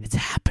 It's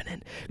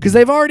happening. Because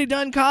they've already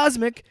done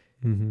Cosmic.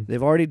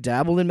 They've already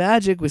dabbled in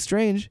magic with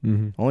Strange.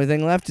 Only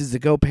thing left is to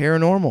go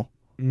paranormal.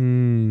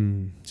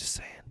 Just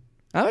saying.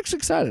 I'm actually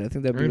excited. I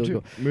think that'd be really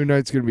cool. Moon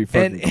Knight's going to be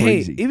fucking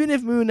crazy. Hey, even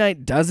if Moon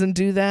Knight doesn't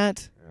do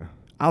that,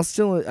 I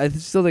still think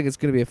it's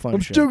going to be a fun show.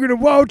 I'm still going to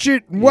watch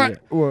it. What?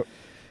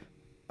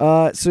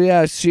 So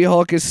yeah,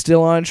 She-Hulk is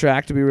still on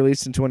track to be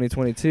released in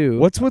 2022.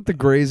 What's with the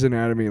Grey's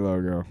Anatomy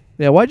logo?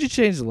 Yeah, why'd you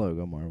change the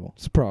logo, Marvel?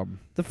 It's a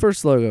problem. The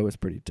first logo was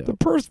pretty dope.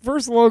 The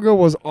first logo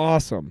was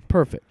awesome.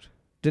 Perfect.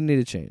 Didn't need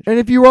to change. And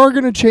if you are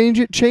going to change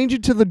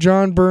it to the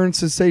John Byrne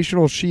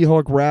sensational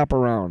She-Hulk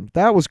wraparound.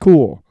 That was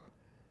cool.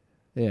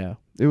 Yeah.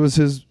 It was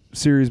his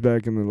series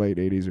back in the late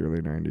 80s,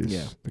 early 90s.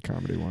 Yeah. The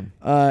comedy one.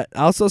 I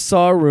also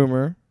saw a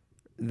rumor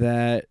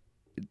that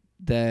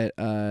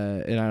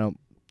and I don't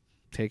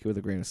take it with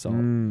a grain of salt.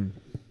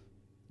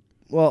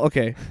 Well,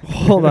 okay,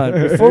 hold on.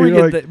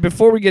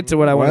 Before we get to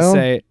what I want to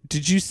say,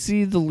 did you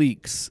see the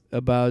leaks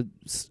about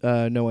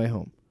No Way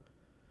Home?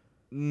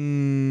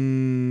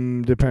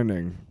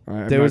 Depending.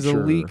 There was a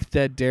leak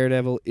that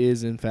Daredevil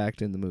is in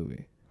fact in the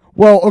movie.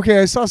 Well, okay,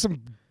 I saw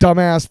some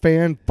dumbass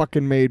fan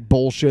fucking made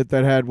bullshit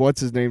that had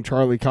what's his name,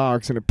 Charlie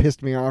Cox, and it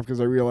pissed me off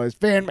because I realized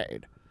fan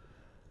made.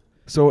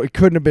 So it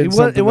couldn't have been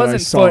something it wasn't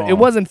that I saw. it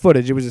wasn't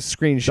footage. It was a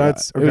screenshot.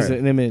 That's, okay. It was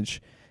an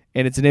image,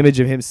 and it's an image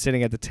of him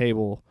sitting at the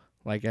table,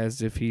 like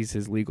as if he's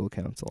his legal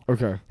counsel.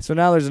 Okay. So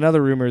now there's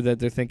another rumor that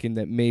they're thinking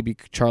that maybe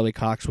Charlie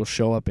Cox will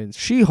show up in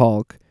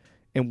She-Hulk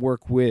and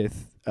work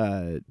with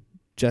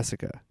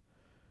Jessica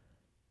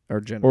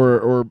or Jennifer.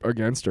 Or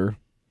against her.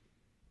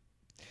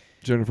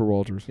 Jennifer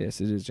Walters.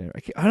 Yes, it is Jennifer.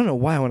 I don't know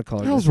why I want to call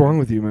her. What the hell's Jennifer. wrong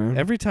with you, man?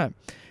 Every time.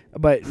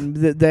 But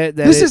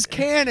this is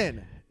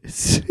canon.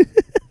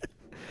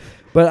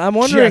 But I'm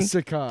wondering.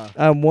 Jessica.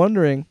 I'm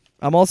wondering.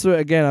 I'm also,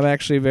 again, I'm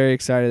actually very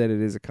excited that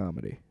it is a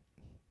comedy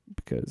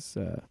because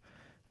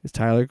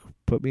Tyler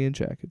put me in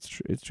check. It's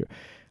true. It's true.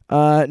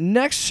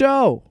 Next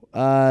show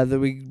that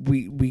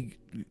we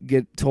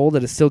get told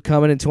that is still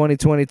coming in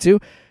 2022.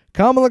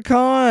 Kamala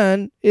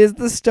Khan is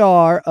the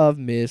star of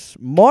Miss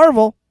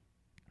Marvel.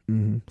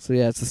 Mm-hmm. So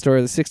yeah, it's the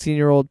story of the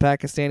 16-year-old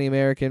Pakistani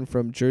American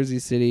from Jersey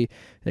City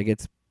that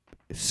gets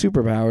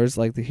superpowers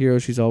like the hero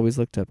she's always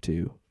looked up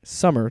to.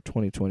 Summer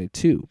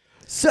 2022.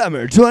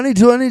 Summer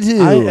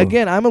 2022.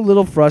 I'm a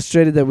little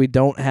frustrated that we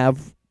don't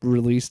have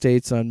release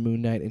dates on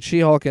Moon Knight and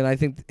She-Hulk,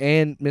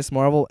 and Miss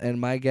Marvel.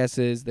 And my guess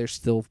is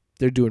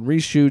they're doing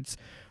reshoots,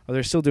 or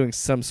they're still doing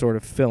some sort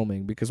of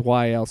filming. Because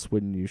why else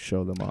wouldn't you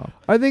show them off?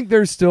 I think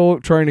they're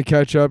still trying to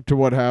catch up to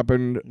what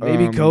happened.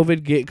 Maybe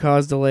COVID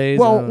caused delays.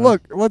 Well,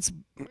 look,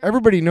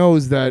 everybody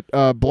knows that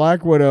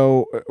Black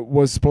Widow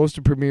was supposed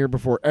to premiere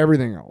before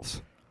everything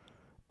else.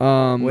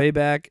 Way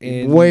back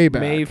May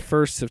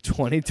 1st of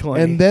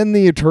 2020. And then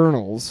the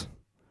Eternals.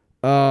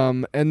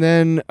 And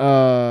then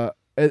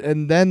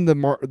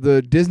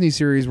the Disney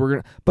series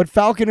but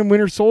Falcon and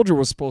Winter Soldier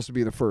was supposed to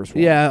be the first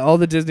one. Yeah, all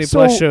the Disney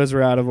Plus shows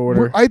were out of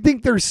order. I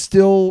think they're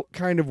still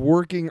kind of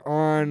working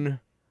on.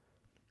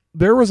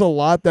 There was a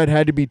lot that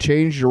had to be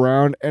changed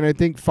around, and I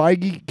think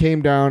Feige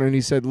came down and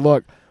he said,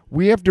 "Look,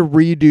 we have to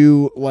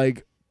redo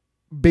like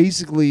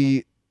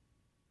basically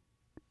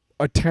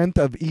a tenth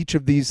of each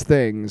of these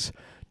things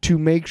to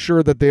make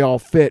sure that they all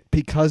fit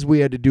because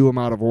we had to do them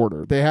out of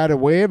order." They had a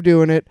way of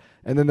doing it,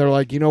 and then they're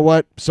like, you know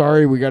what?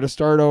 Sorry, we got to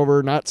start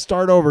over. Not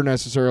start over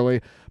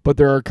necessarily, but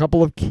there are a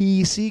couple of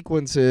key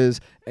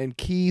sequences and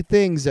key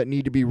things that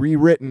need to be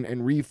rewritten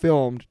and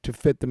refilmed to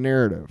fit the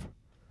narrative.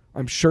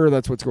 I'm sure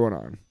that's what's going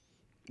on.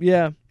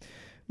 Yeah,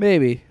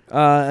 maybe.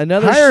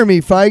 Hire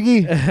me,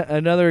 Feige.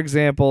 Another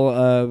example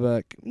of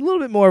a little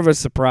bit more of a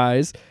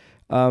surprise.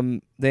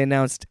 They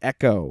announced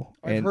Echo.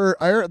 I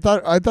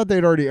thought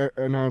they'd already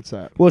announced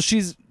that. Well,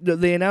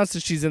 they announced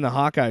that she's in the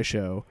Hawkeye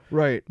show.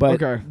 Right.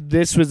 But okay.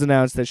 This was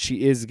announced that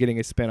she is getting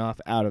a spinoff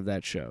out of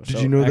that show.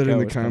 Did you know that in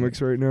the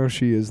comics right now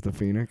she is the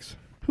Phoenix?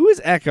 Who is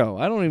Echo?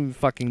 I don't even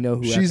fucking know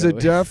who she's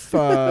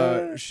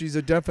Echo is. She's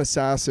a deaf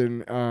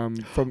assassin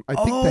from I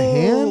think The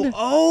Hand.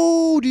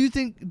 Oh, do you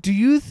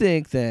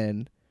think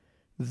then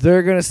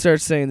they're going to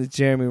start saying that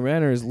Jeremy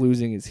Renner is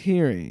losing his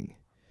hearing?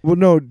 Well,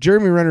 no,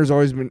 Jeremy Renner's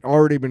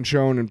already been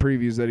shown in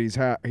previews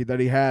that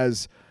he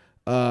has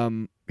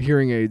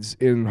hearing aids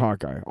in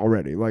Hawkeye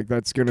already. Like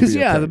that's going to be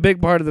the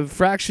big part of the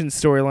Fraction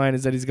storyline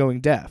is that he's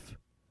going deaf.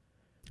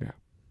 Yeah.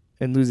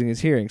 And losing his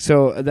hearing.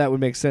 So that would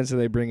make sense if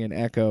they bring in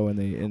Echo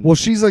and well,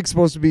 she's like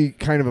supposed to be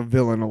kind of a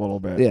villain a little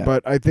bit. Yeah.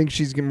 But I think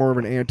she's more of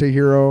an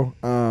anti-hero.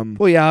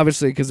 Well, yeah,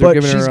 obviously because they're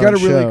giving her she's own got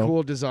a really show.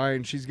 cool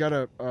design. She's got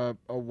a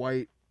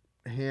white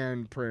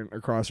handprint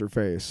across her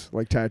face,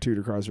 like tattooed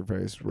across her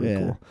face. Really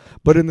cool.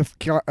 But in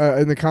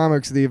the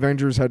comics, the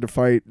Avengers had to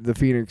fight the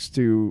Phoenix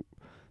to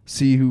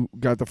see who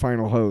got the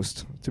final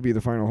host, to be the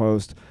final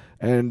host,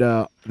 and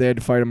they had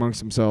to fight amongst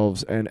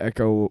themselves. And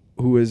Echo,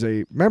 who is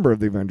a member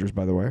of the Avengers,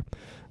 by the way,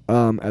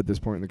 at this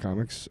point in the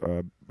comics,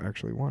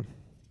 actually won.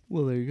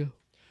 Well, there you go.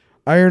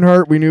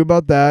 Ironheart, we knew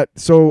about that.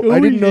 So I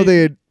didn't know they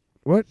had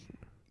what?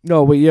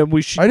 No, but yeah,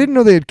 I didn't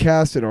know they had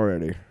cast it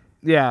already.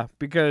 Yeah,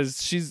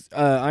 because she's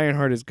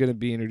Ironheart is going to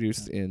be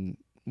introduced in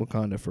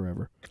Wakanda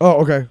Forever.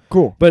 Oh, okay,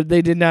 cool. But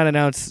they did not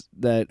announce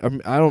that.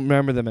 I don't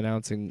remember them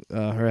announcing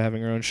her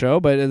having her own show,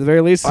 but at the very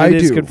least, it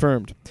is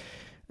confirmed.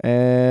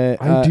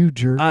 I do,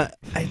 jerk. I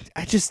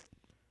just,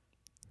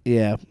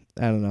 yeah,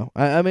 I don't know.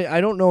 I mean,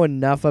 I don't know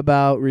enough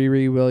about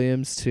Riri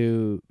Williams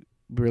to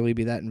really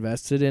be that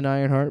invested in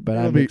Ironheart, but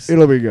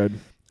it'll be good.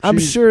 I'm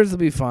sure it'll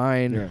be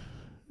fine.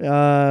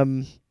 Yeah.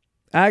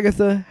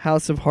 Agatha,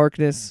 House of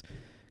Harkness.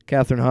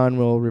 Catherine Hahn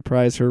will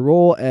reprise her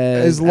role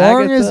as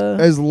Agatha.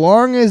 As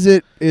long as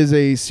it is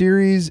a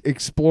series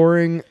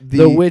exploring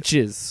the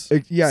witches.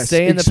 Yes,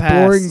 in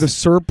exploring the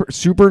past. the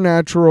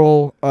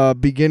supernatural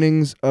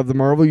beginnings of the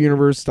Marvel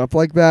Universe, stuff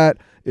like that.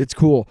 It's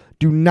cool.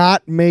 Do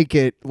not make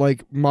it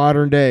like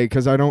modern day,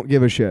 because I don't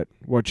give a shit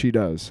what she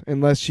does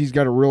unless she's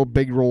got a real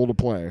big role to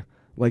play,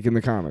 like in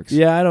the comics.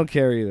 Yeah, I don't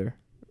care either.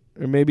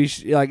 Or maybe,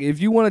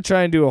 if you want to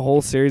try and do a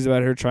whole series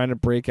about her trying to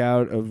break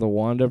out of the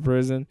Wanda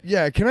prison.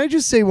 Yeah, can I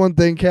just say one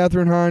thing,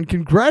 Catherine Hahn?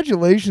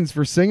 Congratulations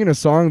for singing a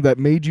song that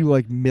made you,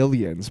 like,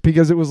 millions.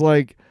 Because it was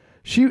like,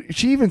 she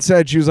even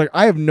said, she was like,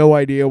 I have no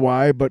idea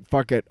why, but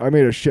fuck it. I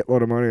made a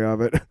shitload of money off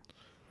it.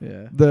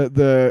 Yeah.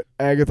 The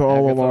Agatha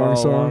All Agatha Along All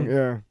song. Along.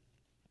 Yeah.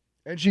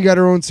 And she got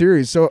her own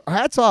series. So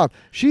hats off.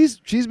 She's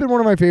been one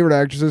of my favorite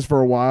actresses for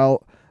a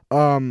while.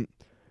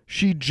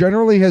 She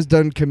generally has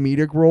done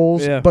comedic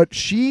roles, but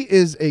she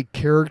is a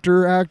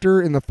character actor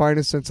in the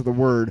finest sense of the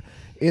word,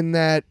 in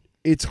that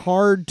it's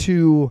hard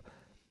to.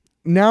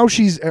 Now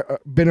she's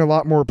been a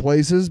lot more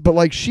places, but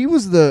like she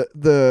was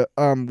the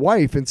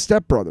wife in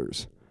Step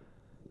Brothers.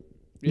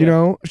 You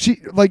know,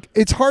 she like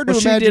it's hard to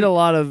imagine. She did a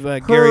lot of her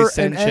Gary Sanchez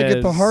and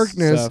Agatha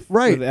Harkness, stuff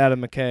right? With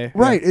Adam McKay,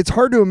 right? It's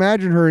hard to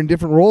imagine her in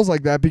different roles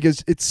like that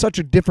because it's such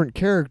a different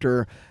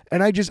character.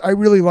 And I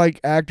really like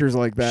actors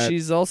like that.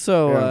 She's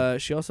also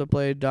she also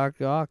played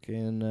Doc Ock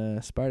in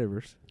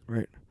Spider-Verse.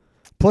 Right.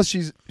 Plus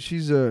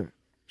she's a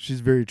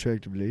very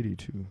attractive lady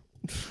too.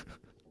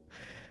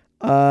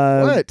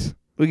 What?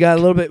 We got a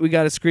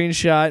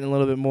screenshot and a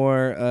little bit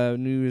more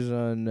news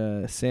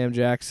on Sam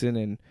Jackson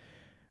and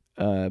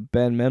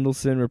Ben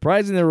Mendelsohn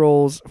reprising their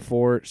roles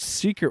for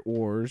Secret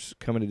Wars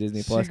coming to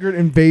Disney Plus. Secret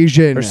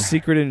Invasion. Or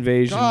Secret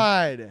Invasion.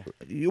 God.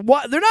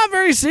 What? They're not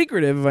very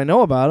secretive if I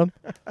know about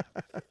them.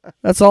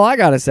 That's all I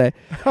got to say.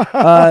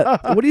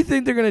 What do you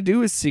think they're going to do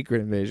with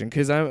Secret Invasion?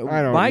 Because I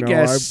don't my know.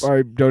 guess.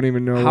 I don't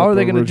even know. How are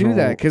they going to do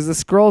that? Because the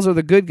Skrulls are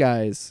the good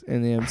guys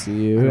in the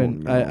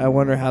MCU. I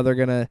wonder how they're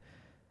going to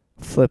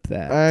flip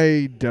that.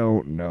 I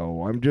don't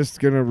know. I'm just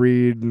gonna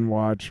read and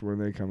watch when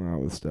they come out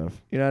with stuff.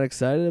 You're not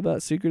excited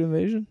about Secret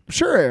Invasion?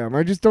 Sure I am.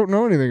 I just don't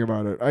know anything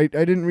about it. I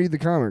didn't read the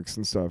comics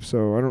and stuff,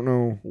 so I don't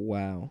know.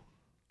 Wow.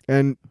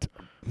 And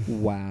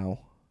wow.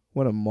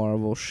 What a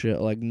Marvel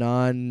shit, like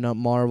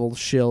non-Marvel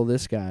shill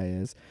this guy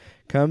is.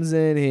 Comes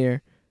in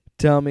here,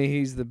 tell me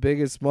he's the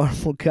biggest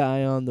Marvel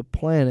guy on the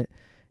planet,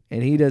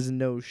 and he doesn't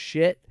know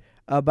shit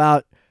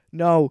about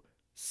no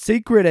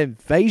Secret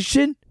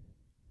Invasion?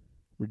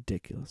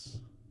 Ridiculous.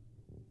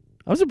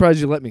 I'm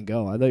surprised you let me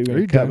go. I thought you were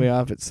going to cut me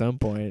off at some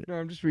point. No,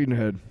 I'm just reading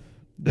ahead.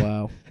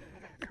 Wow.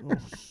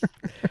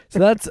 So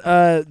that's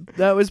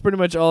that was pretty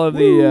much all of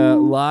the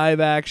live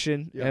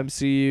action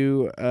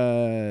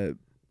MCU.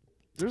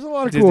 There's a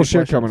lot of Disney cool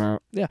shit Plus coming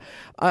out. Yeah,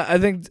 I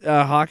think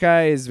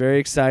Hawkeye is very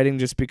exciting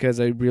just because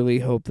I really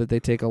hope that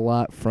they take a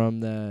lot from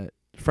the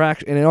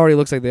Fraction, and it already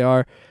looks like they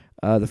are.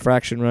 The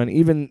Fraction run,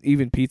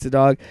 even Pizza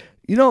Dog.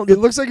 You know, it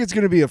looks like it's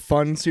going to be a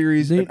fun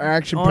series,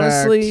 action-packed.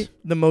 Honestly,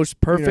 the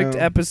most perfect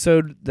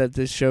episode that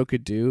this show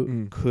could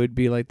do could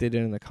be like they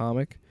did in the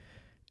comic,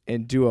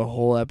 and do a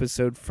whole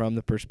episode from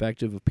the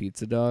perspective of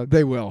Pizza Dog.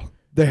 They will.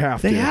 They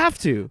have to. They have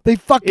to. They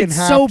fucking it's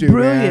have so to,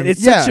 brilliant. man.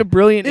 It's such a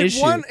brilliant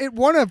issue. It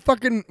won a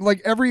fucking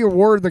like every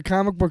award the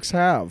comic books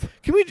have.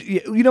 Can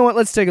we? You know what?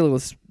 Let's take a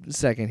little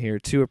second here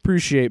to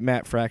appreciate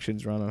Matt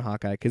Fraction's run on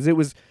Hawkeye, because it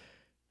was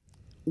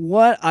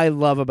what I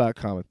love about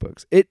comic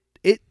books. It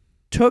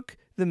took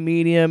the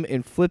medium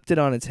and flipped it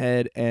on its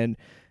head, and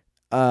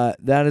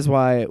that is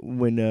why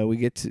when we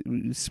get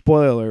to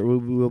spoiler, we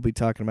will be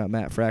talking about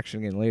Matt Fraction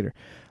again later.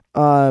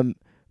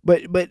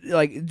 But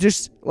like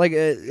just like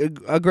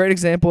a great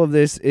example of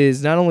this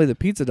is not only the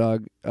Pizza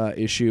Dog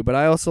issue, but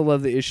I also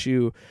love the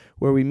issue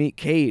where we meet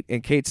Kate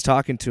and Kate's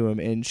talking to him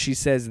and she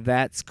says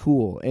that's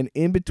cool, and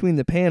in between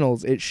the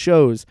panels it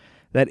shows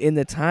that in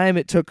the time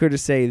it took her to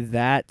say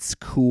that's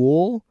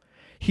cool,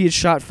 he had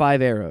shot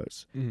 5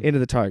 arrows into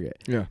the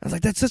target. Yeah. I was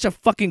like, that's such a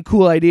fucking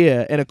cool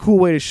idea and a cool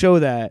way to show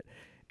that.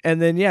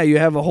 And then you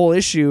have a whole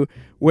issue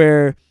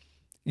where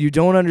you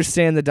don't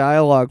understand the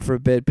dialogue for a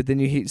bit, but then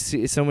you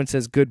see someone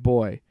says "good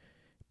boy"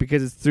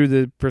 because it's through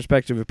the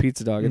perspective of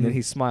Pizza Dog, and then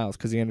he smiles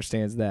because he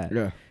understands that.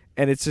 Yeah,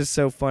 and it's just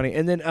so funny.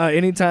 And then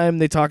anytime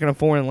they talk in a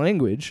foreign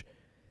language,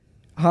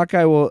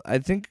 Hawkeye will. I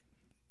think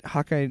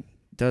Hawkeye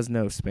does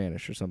know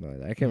Spanish or something like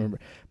that. I can't remember,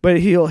 but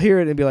he'll hear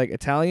it and be like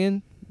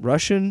Italian,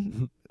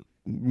 Russian,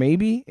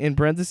 maybe in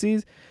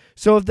parentheses.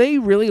 So if they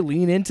really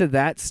lean into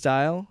that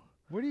style,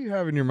 what do you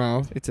have in your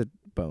mouth? It's a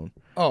bone.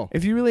 Oh,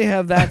 if you really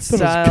have that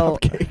style.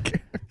 Cupcake.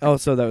 Oh,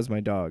 so that was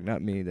my dog,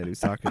 not me that he was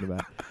talking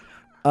about.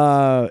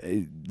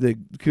 The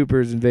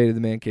Coopers invaded the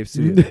Man Cave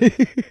studio.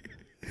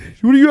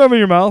 What do you have in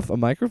your mouth? A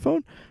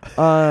microphone?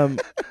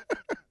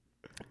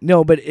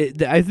 No, but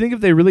I think if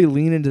they really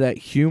lean into that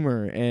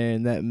humor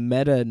and that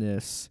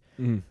meta-ness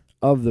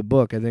of the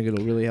book, I think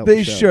it'll really help.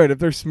 They should. If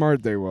they're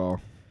smart, they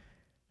will.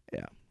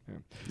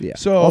 Yeah.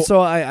 So also,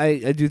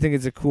 I do think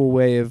it's a cool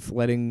way of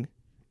letting.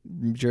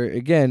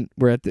 Again,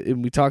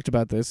 we talked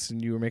about this,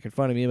 and you were making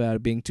fun of me about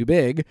it being too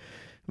big.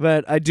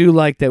 But I do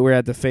like that we're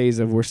at the phase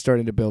of we're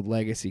starting to build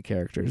legacy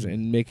characters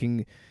and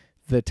making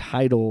the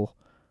title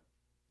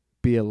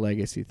be a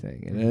legacy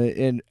thing.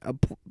 And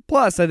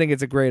plus, I think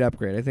it's a great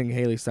upgrade. I think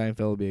Haley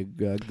Steinfeld will be a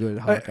good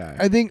Hawkeye.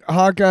 I think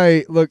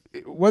Hawkeye, look,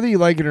 whether you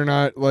like it or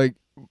not, like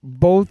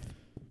both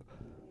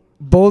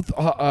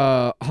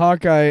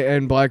Hawkeye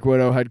and Black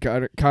Widow had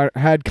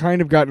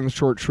kind of gotten the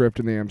short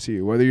shrift in the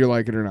MCU, whether you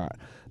like it or not.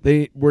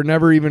 They were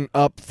never even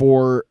up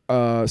for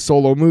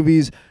solo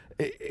movies.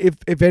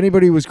 If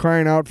anybody was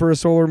crying out for a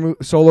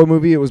solo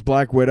movie, it was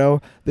Black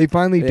Widow. They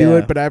finally do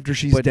it, but after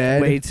she's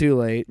dead, way too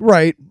late.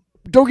 Right?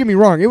 Don't get me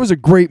wrong; it was a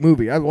great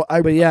movie. I loved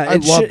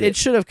it. It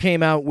should have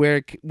came out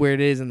where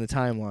it is in the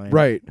timeline.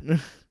 Right.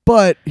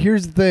 But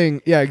here's the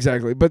thing. Yeah,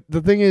 exactly. But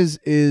the thing is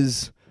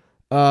it's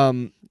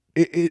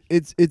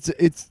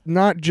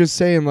not just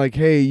saying like,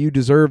 hey, you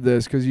deserve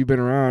this because you've been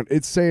around.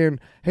 It's saying,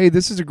 hey,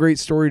 this is a great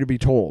story to be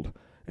told,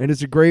 and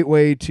it's a great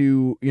way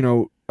to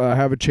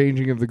have a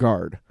changing of the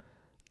guard.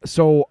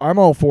 So I'm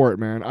all for it,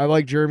 man. I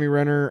like Jeremy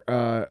Renner.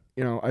 I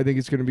think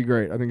it's going to be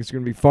great. I think it's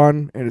going to be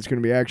fun, and it's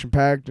going to be action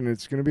packed, and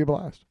it's going to be a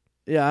blast.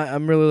 Yeah,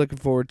 I'm really looking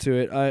forward to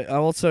it. I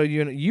also,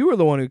 you were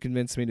the one who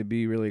convinced me to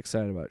be really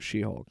excited about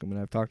She-Hulk. I mean,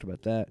 I've talked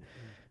about that.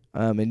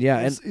 And yeah,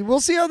 and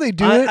we'll see how they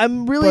do it.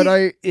 I'm really,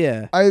 but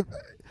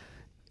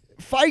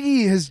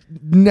Feige has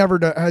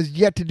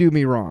yet to do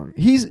me wrong.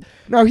 He's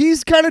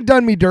kind of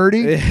done me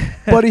dirty,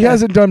 but he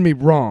hasn't done me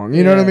wrong.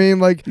 You know what I mean?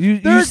 Like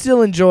you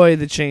still enjoy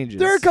the changes.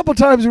 There are a couple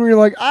times where you're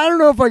like, I don't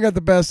know if I got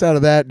the best out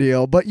of that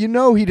deal, but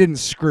he didn't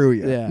screw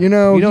you. Yeah.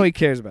 He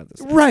cares about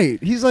this.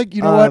 Right. He's like,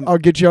 you know what? I'll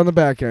get you on the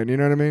back end. You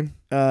know what I mean?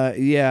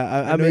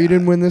 I know you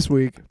didn't win this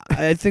week.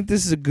 I think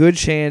this is a good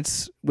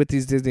chance with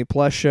these Disney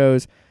Plus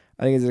shows.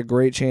 I think it's a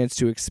great chance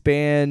to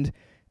expand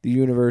the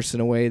universe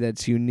in a way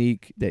that's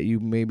unique that you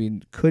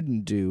maybe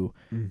couldn't do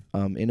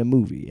in a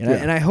movie.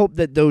 And I hope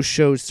that those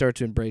shows start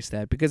to embrace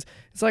that, because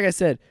it's like I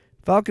said,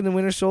 Falcon and the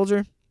Winter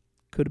Soldier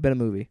could have been a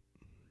movie.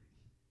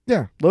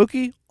 Yeah.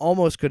 Loki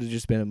almost could have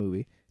just been a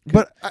movie.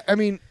 But, I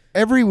mean,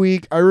 every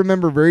week, I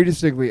remember very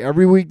distinctly,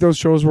 every week those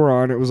shows were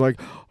on, it was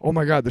like, oh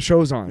my God, the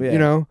show's on,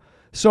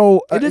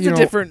 So it is a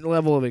different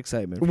level of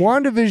excitement.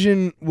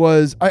 WandaVision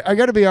was, I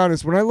got to be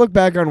honest, when I look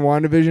back on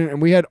WandaVision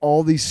and we had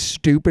all these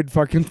stupid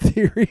fucking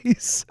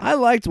theories. I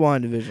liked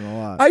WandaVision a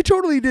lot. I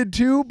totally did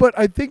too, but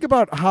I think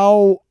about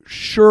how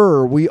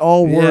sure we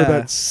all were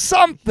that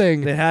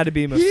something that had to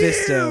be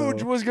Mephisto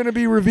huge was going to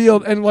be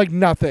revealed, and like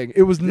nothing.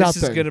 It was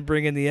nothing. This is going to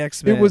bring in the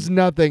X-Men. It was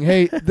nothing.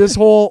 Hey, this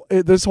whole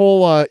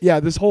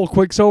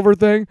Quicksilver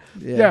thing.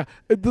 Yeah.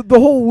 The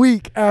whole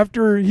week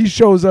after he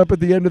shows up at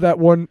the end of that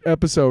one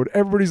episode,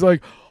 everybody's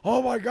like,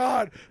 "Oh my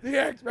God, the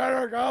X-Men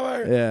are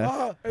coming!"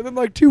 Yeah. And then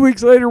like 2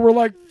 weeks later, we're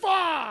like,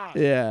 "Fuck!"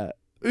 Yeah.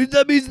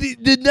 That means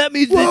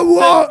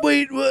what?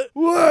 Wait, what?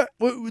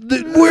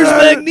 Where's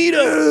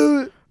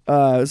Magneto?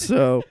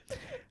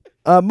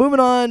 Moving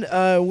on,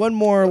 one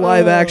more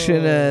live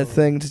action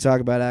thing to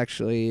talk about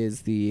actually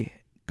is the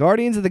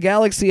Guardians of the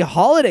Galaxy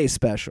holiday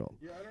special.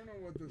 Yeah, I don't know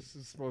what this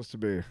is supposed to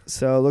be.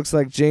 So it looks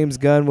like James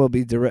Gunn will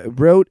be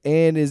wrote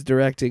and is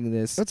directing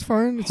this. That's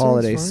fine.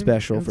 Holiday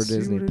special for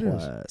Disney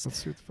Plus. Let's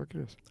see what the fuck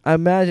it is.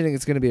 I'm imagining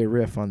it's going to be a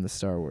riff on the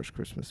Star Wars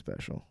Christmas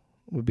special.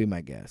 Would be my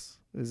guess.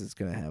 This is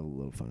going to have a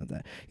little fun with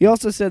that. He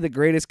also said the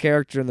greatest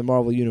character in the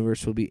Marvel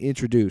Universe will be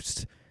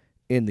introduced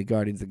in the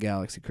Guardians of the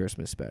Galaxy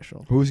Christmas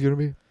special. Who's going to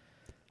be?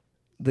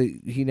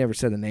 He never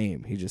said the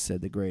name. He just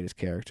said the greatest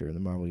character in the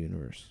Marvel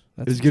Universe.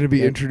 Is going to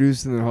be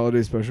introduced in the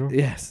holiday special?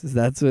 Yes,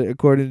 that's what,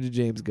 according to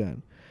James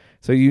Gunn.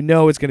 So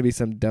it's going to be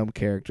some dumb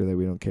character that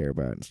we don't care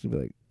about. It's going to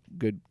be like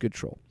good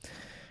troll.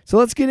 So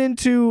let's get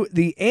into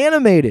the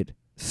animated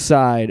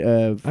side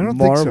of Marvel. I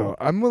don't think so.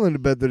 I'm willing to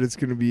bet that it's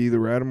going to be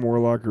either Adam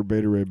Warlock or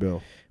Beta Ray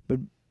Bill.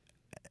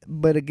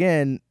 But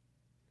again,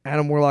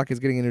 Adam Warlock is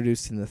getting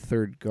introduced in the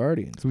third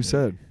Guardians. Who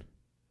said?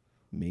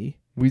 Me.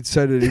 We'd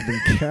said it had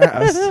been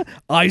cast.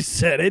 I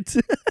said it.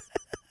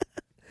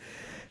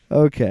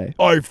 Okay.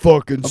 I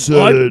fucking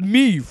said it.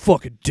 Me, you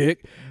fucking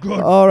dick.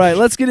 God. All right,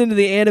 let's get into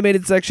the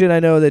animated section. I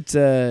know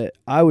that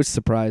I was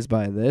surprised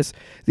by this.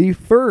 The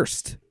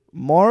first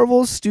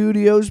Marvel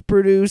Studios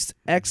produced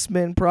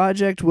X-Men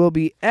project will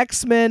be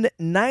X-Men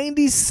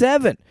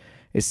 97,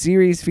 a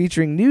series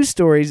featuring new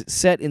stories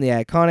set in the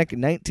iconic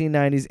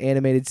 1990s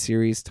animated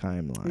series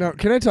timeline. Now,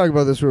 can I talk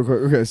about this real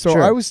quick? Okay, so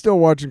sure. I was still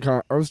watching.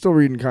 I was still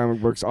reading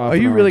comic books. Are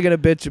you really gonna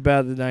bitch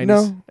about the 90s? No,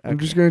 okay. I'm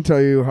just gonna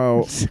tell you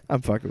how.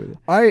 I'm fucking with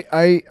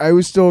it. I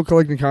was still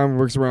collecting comic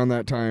books around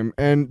that time,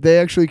 and they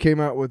actually came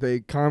out with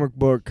a comic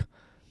book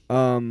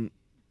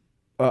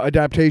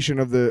adaptation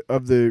of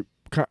the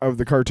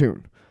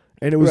cartoon,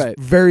 and it was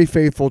very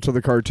faithful to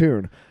the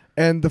cartoon.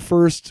 And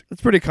it's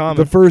pretty common.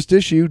 The first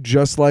issue,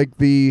 just like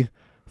the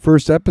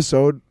first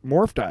episode,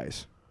 Morph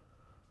dies.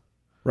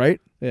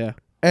 Right? Yeah.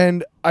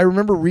 And I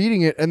remember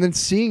reading it and then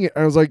seeing it,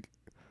 and I was like,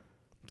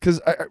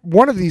 because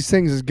one of these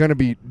things is going to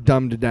be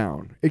dumbed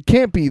down. It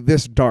can't be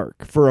this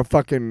dark for a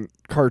fucking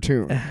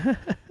cartoon.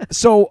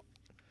 So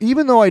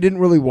even though I didn't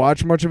really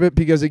watch much of it,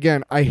 because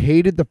again, I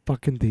hated the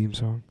fucking theme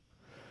song.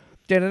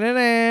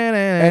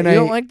 And you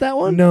don't like that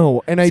one?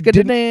 No, and I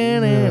didn't.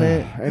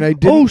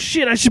 Oh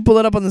shit! I should pull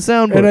that up on the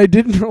soundboard. And I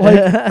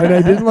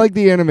didn't like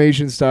the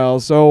animation style.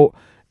 So,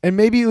 and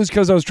maybe it was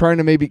because I was trying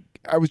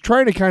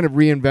to kind of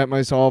reinvent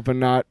myself and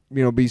not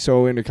be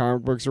so into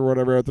comic books or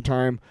whatever at the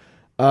time.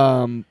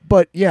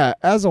 But yeah,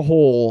 as a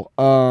whole,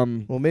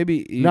 well,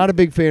 maybe not a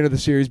big fan of the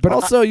series. But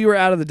also, you were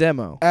out of the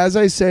demo. As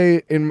I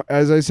said in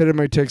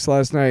my text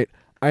last night,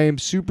 I am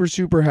super,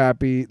 super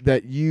happy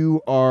that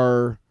you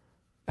are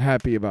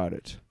happy about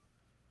it.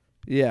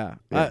 Yeah.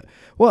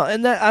 Well,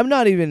 and that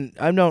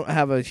I don't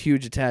have a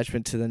huge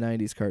attachment to the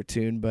 90s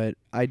cartoon, but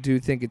I do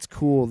think it's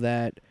cool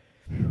that.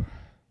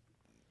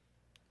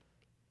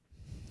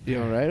 You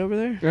all right over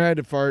there? I had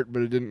to fart,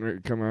 but it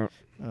didn't come out.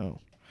 Oh.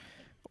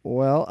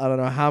 Well, I don't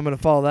know how I'm going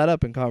to follow that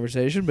up in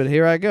conversation, but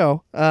here I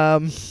go.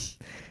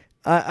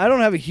 I don't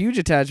have a huge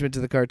attachment to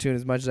the cartoon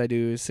as much as I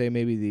do, say,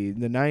 maybe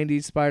the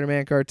 90s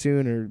Spider-Man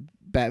cartoon or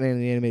Batman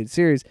in the Animated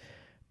Series.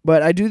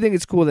 But I do think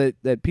it's cool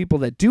that people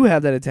that do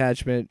have that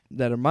attachment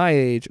that are my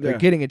age are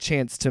getting a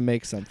chance to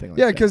make something like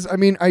that. Yeah, because, I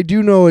mean, I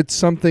do know it's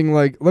something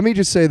like, let me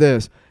just say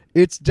this.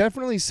 It's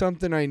definitely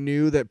something I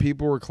knew that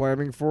people were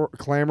clamoring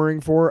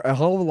for a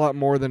hell of a lot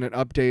more than an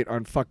update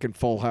on fucking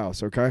Full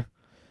House, okay?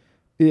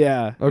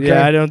 Yeah. Okay.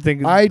 Yeah, I don't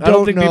think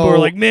people were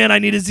like, man, I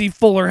need to see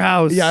Fuller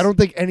House. Yeah, I don't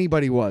think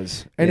anybody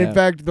was. And in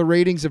fact, the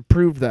ratings have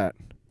proved that.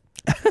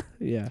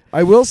 Yeah.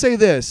 I will say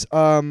this.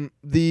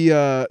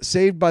 The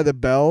Saved by the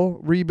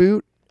Bell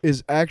reboot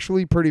is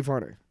actually pretty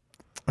funny.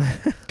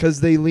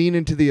 Because they lean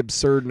into the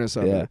absurdness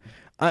of it.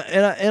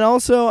 And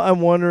also, I'm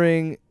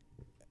wondering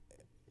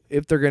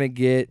if they're going to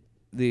get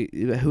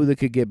who they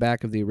could get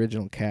back of the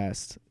original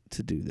cast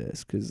to do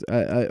this.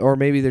 Or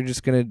maybe they're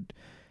just going to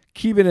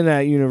keep it in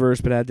that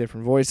universe but add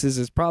different voices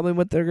is probably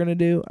what they're going to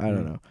do. I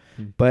don't know.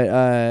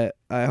 But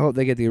I hope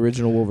they get the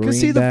original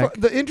Wolverine back.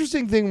 The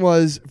interesting thing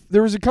was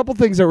there was a couple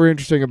things that were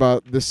interesting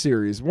about this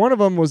series. One of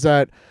them was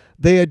that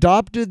they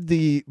adopted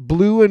the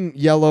blue and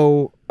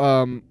yellow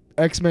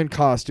X-Men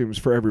costumes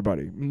for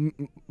everybody,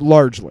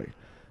 largely.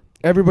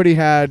 Everybody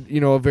had,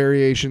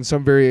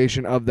 some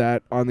variation of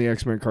that on the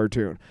X-Men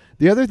cartoon.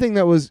 The other thing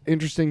that was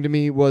interesting to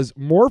me was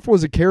Morph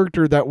was a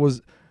character that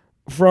was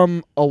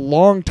from a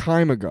long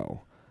time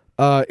ago.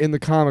 In the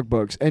comic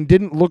books and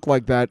didn't look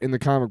like that in the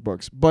comic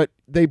books. But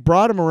they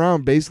brought him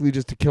around basically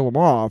just to kill him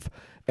off.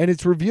 And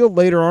it's revealed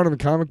later on in the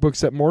comic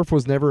books that Morph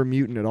was never a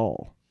mutant at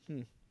all.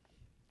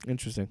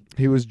 Interesting.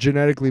 He was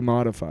genetically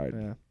modified.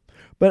 Yeah.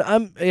 But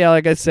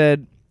like I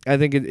said, I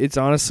think it's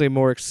honestly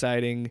more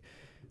exciting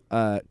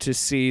to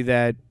see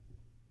that,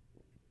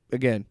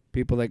 again,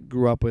 people that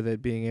grew up with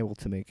it being able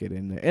to make it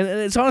in there. And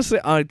it's honestly,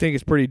 I think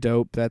it's pretty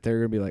dope that they're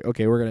going to be like,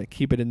 okay, we're going to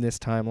keep it in this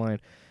timeline.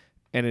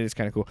 And it is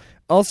kind of cool.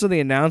 Also, the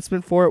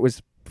announcement for it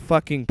was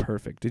fucking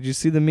perfect. Did you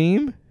see the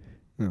meme?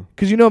 No.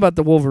 Because you know about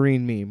the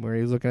Wolverine meme where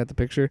he's looking at the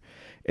picture?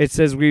 It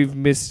says,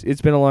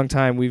 it's been a long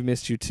time, we've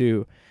missed you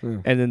too.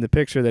 Yeah. And then the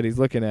picture that he's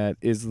looking at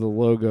is the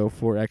logo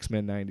for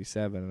X-Men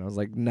 97. And I was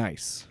like,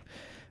 nice.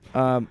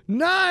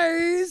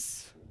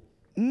 Nice!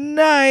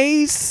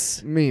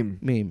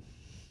 Meme.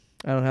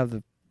 I don't have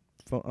the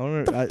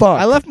phone. Fuck?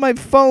 I left my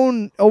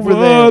phone over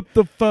there. What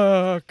the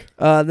fuck?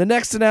 The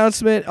next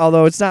announcement,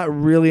 although it's not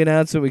really an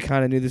announcement, we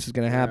kind of knew this was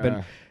going to happen.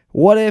 Yeah.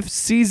 What if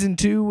season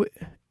 2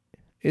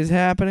 is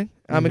happening?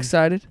 I'm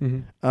excited.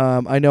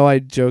 Mm-hmm. I know I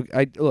joke.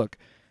 Look,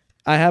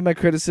 I have my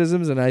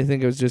criticisms, and I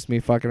think it was just me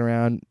fucking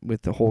around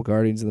with the whole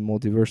Guardians of the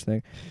Multiverse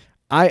thing.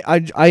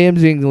 I am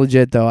being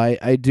legit, though.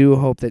 I do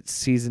hope that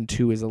season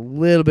 2 is a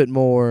little bit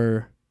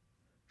more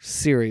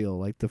serial,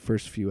 like the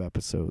first few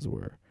episodes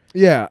were.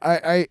 Yeah,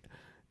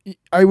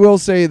 I will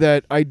say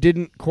that I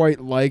didn't quite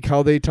like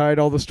how they tied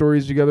all the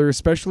stories together,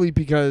 especially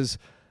because,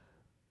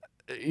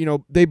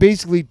 they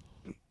basically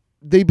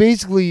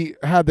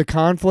had the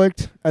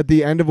conflict at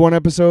the end of one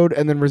episode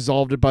and then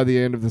resolved it by the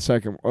end of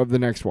the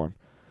next one.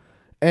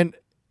 And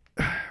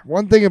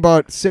one thing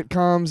about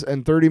sitcoms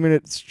and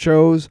 30-minute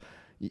shows,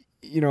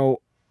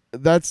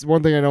 that's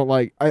one thing I don't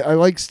like. I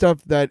like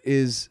stuff that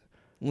is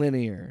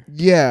linear.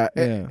 Yeah.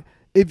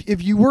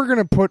 If you were going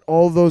to put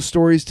all those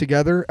stories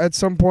together at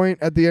some point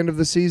at the end of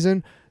the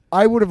season,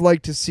 I would have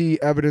liked to see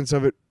evidence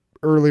of it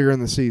earlier in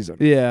the season.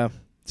 Yeah.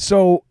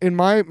 So in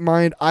my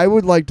mind, I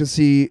would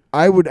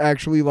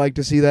actually like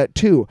to see that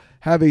too.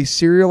 Have a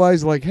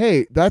serialized, like,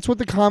 hey, that's what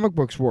the comic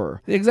books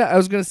were. Exactly. I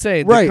was going to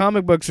say, the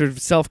comic books are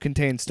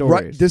self-contained stories.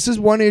 Right. This is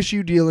one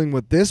issue dealing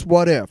with this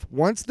what if.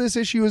 Once this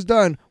issue is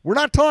done, we're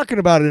not talking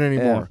about it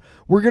anymore. Yeah.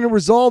 We're going to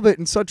resolve it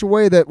in such a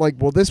way that, like,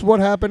 well, this is what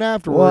happened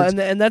afterwards.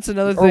 Well, and that's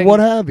another thing. Or what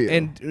have you.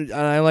 And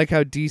I like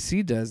how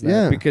DC does that.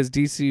 Yeah. Because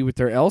DC, with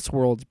their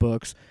Elseworlds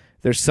books,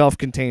 they're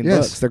self-contained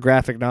books. They're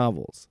graphic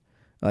novels.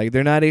 Like,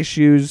 they're not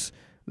issues.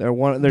 There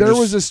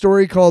was a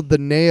story called The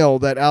Nail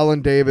that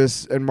Alan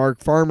Davis and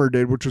Mark Farmer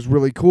did, which was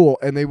really cool.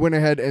 And they went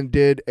ahead and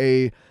did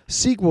a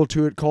sequel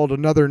to it called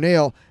Another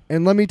Nail.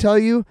 And let me tell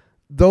you,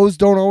 those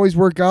don't always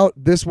work out.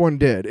 This one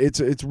did.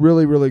 It's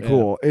really, really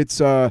cool. Yeah. It's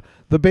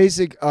the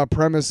basic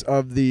premise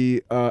of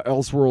the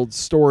Elseworlds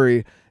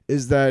story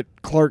is that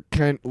Clark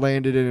Kent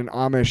landed in an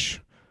Amish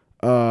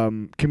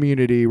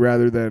community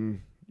rather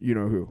than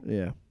you-know-who.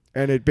 Yeah.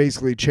 And it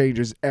basically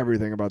changes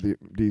everything about the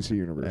DC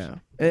universe. Yeah.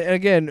 And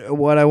again,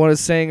 what I was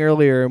saying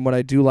earlier and what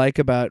I do like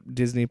about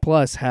Disney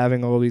Plus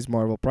having all these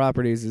Marvel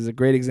properties is a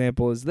great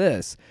example is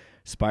this.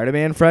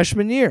 Spider-Man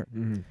Freshman Year.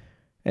 Mm-hmm.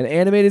 An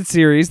animated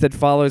series that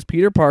follows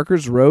Peter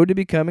Parker's road to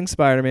becoming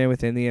Spider-Man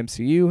within the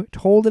MCU,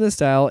 told in a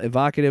style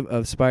evocative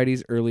of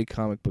Spidey's early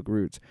comic book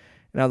roots.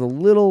 Now, the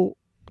little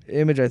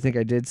image I think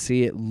I did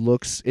see,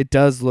 it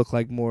does look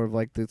like more of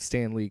like the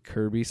Stan Lee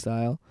Kirby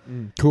style.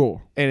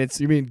 Cool. And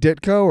you mean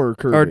Ditko or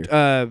Kirby? Or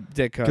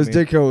Ditko. Because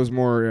Ditko is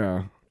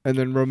more, and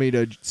then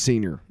Romita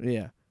Sr.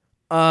 Yeah.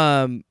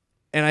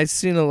 and I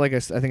seen I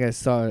think I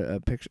saw a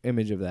picture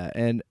image of that,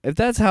 and if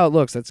that's how it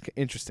looks, that's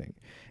interesting.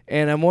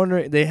 And I'm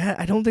wondering,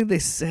 I don't think they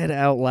said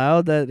out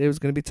loud that it was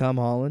going to be Tom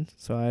Holland,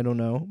 so I don't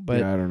know. But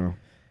yeah, I don't know.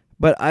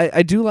 But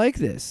I do like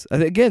this.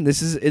 Again,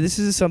 this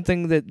is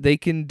something that they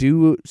can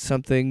do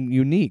something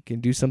unique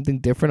and do something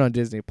different on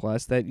Disney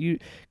Plus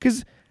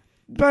because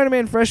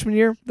Spider-Man freshman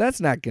year,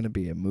 that's not going to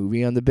be a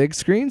movie on the big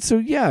screen. So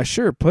yeah,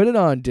 sure, put it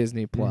on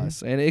Disney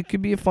Plus, and it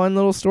could be a fun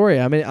little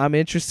story. I mean, I'm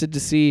interested to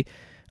see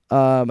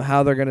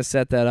how they're going to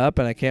set that up,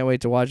 and I can't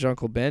wait to watch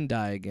Uncle Ben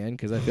die again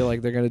because I feel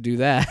like they're going to do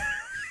that.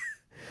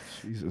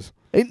 Jesus.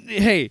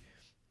 Hey,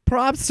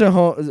 props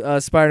to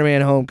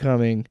Spider-Man: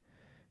 Homecoming.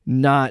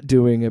 Not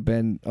doing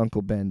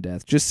Uncle Ben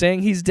death. Just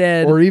saying he's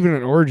dead. Or even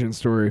an origin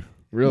story.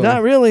 Really?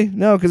 Not really.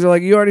 No, because they're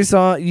like,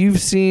 you've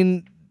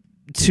seen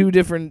 2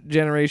 different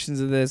generations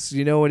of this.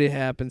 You know what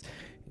happens.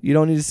 You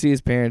don't need to see his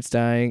parents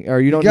dying.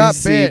 Or you don't need to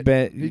see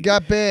Ben. You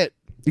got bit.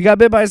 You got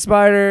bit by a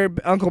spider.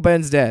 Uncle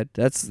Ben's dead.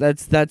 That's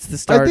the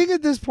start. I think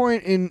at this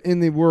point in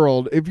the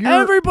world,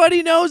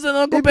 everybody knows that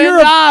Uncle Ben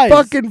dies. dies. If you're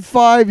a fucking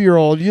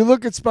 5-year-old, you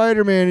look at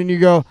Spider-Man and you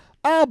go,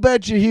 I'll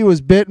bet you he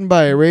was bitten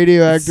by a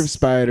radioactive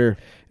spider.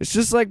 It's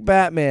just like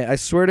Batman. I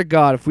swear to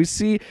God,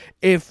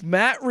 if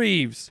Matt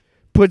Reeves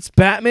puts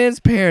Batman's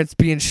parents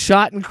being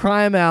shot in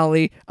Crime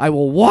Alley, I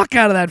will walk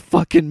out of that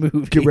fucking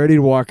movie. Get ready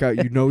to walk out.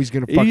 You know he's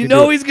gonna fucking.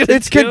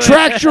 It's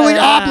contractually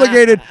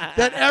obligated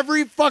that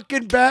every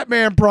fucking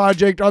Batman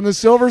project on the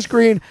silver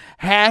screen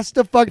has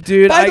to fuck.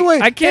 Dude, by the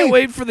way, I can't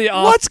wait for the.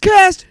 Let's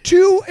cast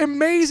 2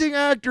 amazing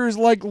actors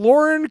like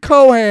Lauren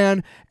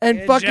Cohan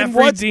and fucking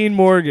Jeffrey Dean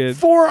Morgan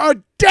for a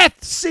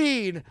death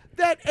scene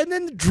and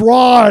then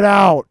draw it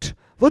out.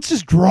 Let's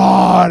just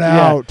draw it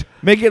out.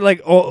 Make it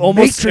like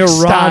almost Matrix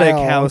erotic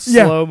style. how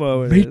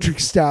slow-mo it is.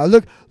 Matrix style.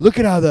 Look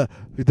at how the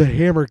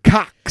hammer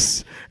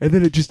cocks, and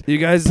then it just you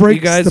guys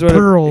breaks the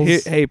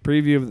pearls. Hey,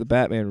 preview of the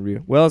Batman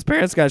review. Well, his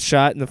parents got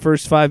shot in the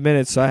first 5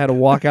 minutes, so I had to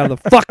walk out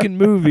of the fucking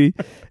movie.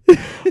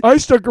 I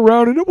stuck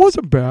around, and it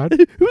wasn't bad.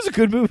 It was a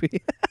good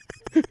movie.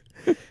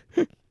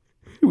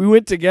 We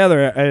went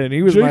together, and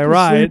he was Jake my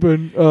ride. Was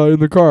sleeping in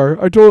the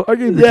car. I gave him the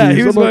keys. Yeah,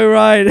 he was my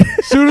ride.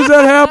 As soon as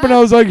that happened,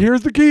 I was like,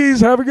 "Here's the keys.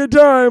 Have a good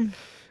time."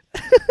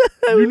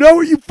 You know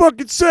what you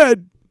fucking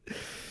said.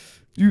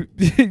 You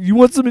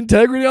want some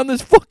integrity on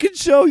this fucking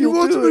show? You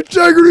want some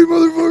integrity,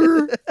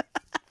 motherfucker?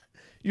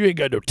 You ain't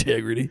got no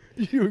integrity.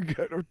 You ain't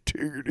got no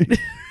integrity.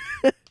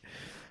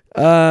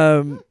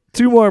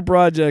 2 more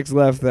projects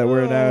left that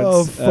were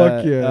announced. Oh,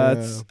 fuck yeah.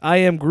 It's I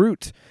Am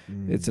Groot.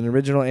 It's an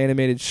original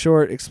animated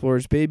short,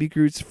 explores baby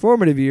Groot's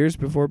formative years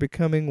before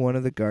becoming one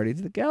of the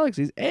Guardians of the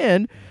Galaxies,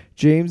 and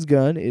James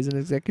Gunn is an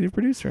executive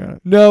producer on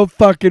it. No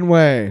fucking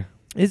way.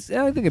 I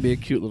think it'd be a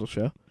cute little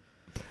show.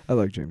 I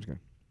like James Gunn.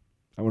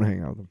 I want to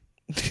hang out with him.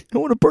 I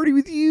want to party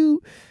with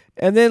you.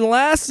 And then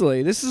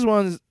lastly, this is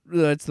one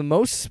that's the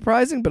most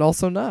surprising, but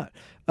also not.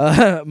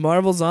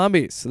 Marvel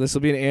Zombies. So this will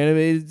be an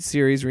animated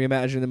series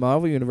reimagining the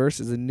Marvel Universe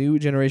as a new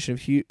generation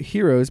of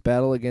heroes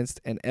battle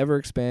against an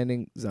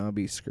ever-expanding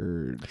zombie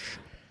scourge.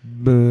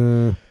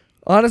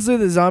 Honestly,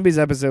 the Zombies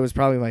episode was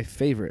probably my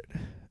favorite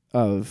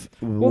of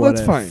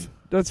that's fine.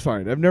 That's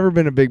fine. I've never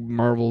been a big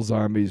Marvel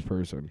Zombies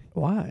person.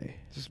 Why?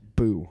 Just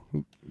boo.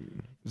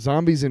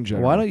 Zombies in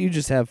general. Why don't you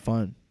just have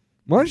fun?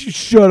 Why don't you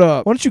shut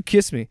up? Why don't you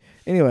kiss me?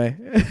 Anyway.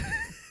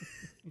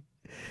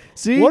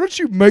 See? Why don't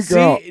you make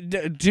out?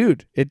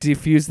 Dude, it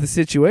defused the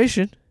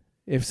situation.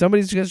 If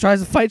somebody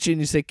tries to fight you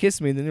and you say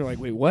kiss me, then you're like,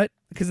 wait, what?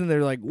 Because then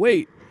they're like,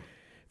 wait.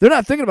 They're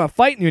not thinking about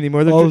fighting you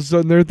anymore. All of a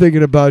sudden, they're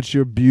thinking about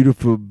your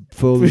beautiful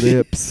full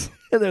lips.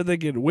 And they're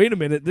thinking, wait a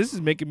minute, this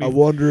is making me... I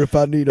wonder if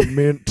I need a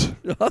mint.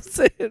 I'll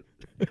say it.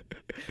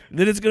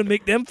 Then it's going to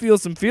make them feel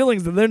some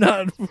feelings that they're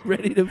not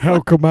ready to... How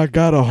come I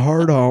got a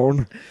heart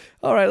on?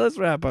 All right, let's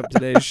wrap up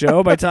today's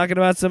show by talking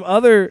about some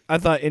other, I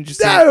thought,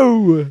 interesting...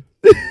 No!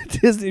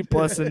 Disney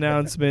Plus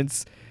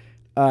announcements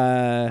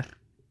that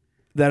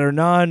are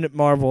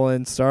non-Marvel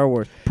and Star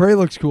Wars. Prey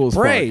looks cool as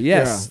Prey, fuck.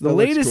 yes. Yeah, the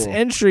latest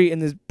entry in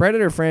the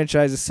Predator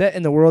franchise is set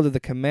in the world of the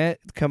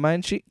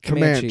Comanche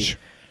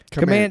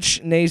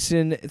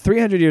Nation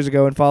 300 years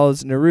ago and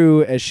follows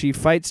Naru as she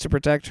fights to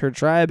protect her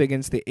tribe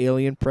against the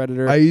alien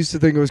predator. I used to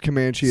think it was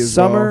Comanche as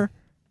Summer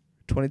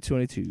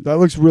 2022. That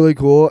looks really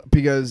cool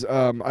because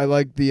I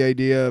like the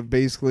idea of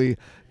basically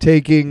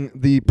taking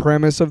the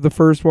premise of the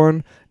first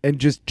one and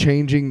just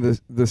changing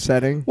the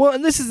setting. Well,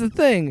 and this is the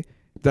thing.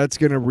 That's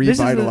going to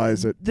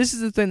revitalize it. This is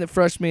the thing that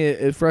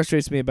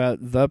frustrates me about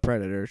The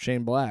Predator,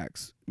 Shane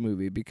Black's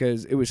movie,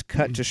 because it was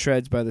cut to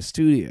shreds by the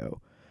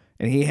studio.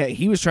 And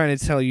he was trying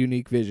to tell a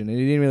unique vision, and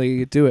he didn't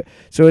really do it.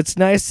 So it's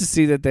nice to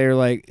see that they're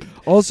like...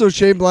 Also,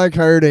 Shane Black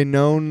hired a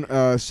known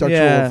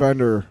sexual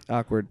offender.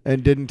 Awkward.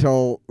 And didn't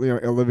tell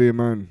Olivia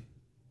Munn.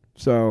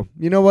 So,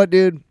 you know what,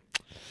 dude?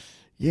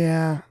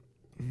 Yeah.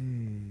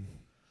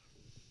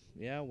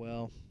 Yeah,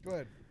 well... Go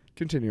ahead.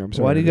 Continue. I'm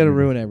sorry. Why do you got to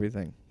ruin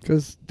everything?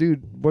 Because,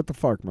 dude, what the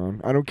fuck,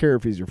 man? I don't care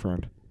if he's your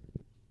friend.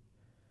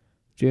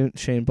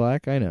 Shane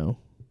Black? I know.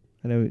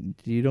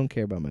 You don't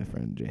care about my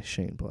friend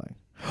Shane Black.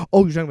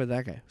 Oh, you're talking about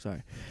that guy.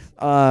 Sorry.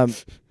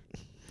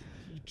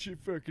 You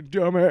fucking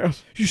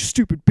dumbass. You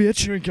stupid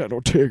bitch. You ain't got no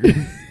integrity.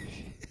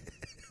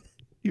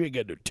 You ain't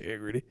got no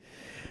integrity.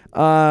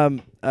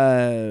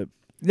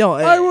 No,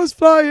 I was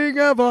flying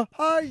ever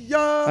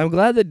higher. I'm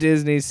glad that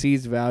Disney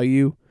sees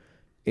value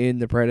in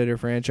the Predator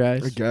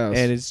franchise. I guess.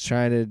 And is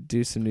trying to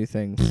do some new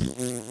things.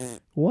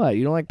 What?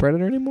 You don't like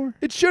Predator anymore?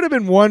 It should have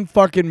been one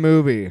fucking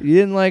movie. You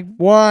didn't like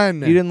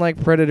One. You didn't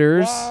like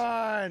Predators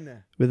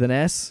One. with an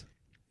S?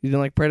 You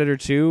didn't like Predator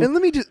 2? And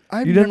let me just.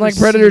 You didn't like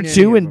Predator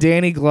 2 and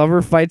Danny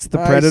Glover fights the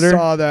Predator? I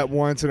saw that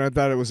once and I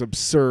thought it was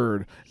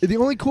absurd. The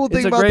only cool thing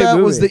It's a about great that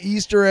was movie. the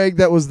Easter egg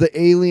that was the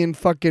alien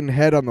fucking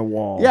head on the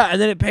wall. Yeah, and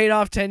then it paid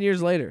off 10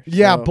 years later.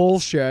 Yeah, So-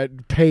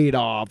 bullshit. Paid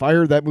off. I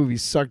heard that movie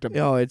sucked a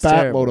Oh, it's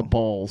fat terrible. load of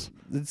balls.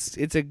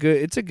 It's a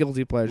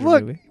guilty pleasure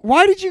Look, movie.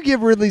 why did you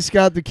give Ridley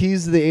Scott the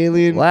keys to the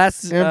alien?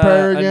 Last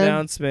Empire again?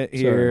 announcement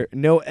here.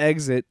 No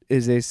Exit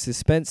is a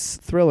suspense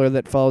thriller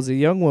that follows a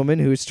young woman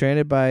who is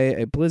stranded by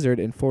a blizzard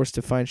and forced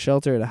to find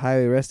shelter at a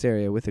highway rest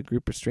area with a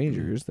group of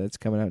strangers. That's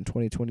coming out in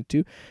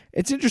 2022.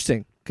 It's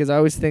interesting because I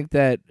always think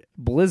that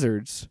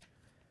blizzards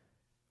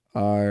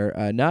are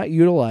not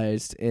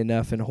utilized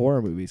enough in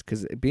horror movies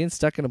because being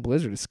stuck in a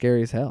blizzard is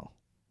scary as hell.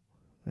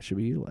 That should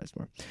be utilized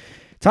more.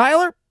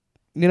 Tyler,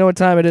 you know what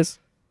time it is?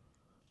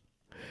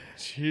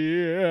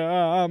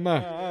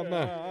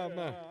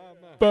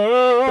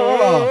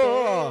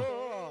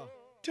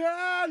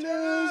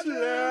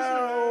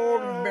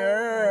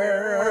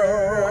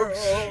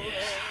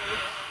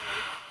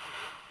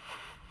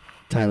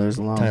 Tyler's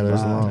long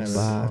box.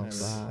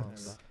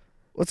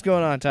 What's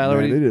going on,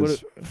 Tyler? Man, it what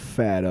is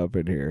fat up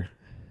in here.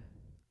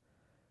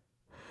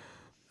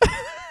 I'm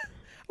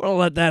gonna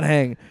let that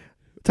hang.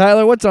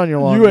 Tyler, what's on your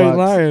long You box? ain't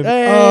lying.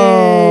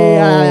 Hey,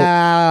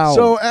 Oh.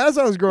 So as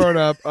I was growing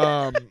up,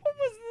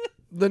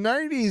 the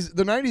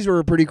 '90s were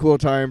a pretty cool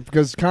time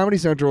because Comedy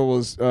Central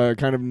was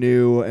kind of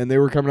new, and they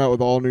were coming out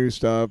with all new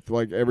stuff.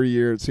 Like every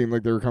year, it seemed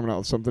like they were coming out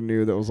with something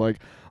new that was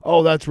like,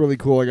 oh, that's really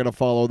cool. I got to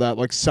follow that.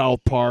 Like South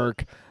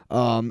Park,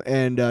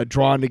 and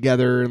Drawn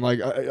Together, and like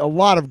a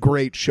lot of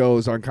great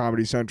shows on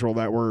Comedy Central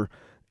that were,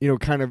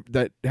 kind of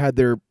that had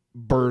their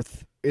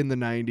birth in the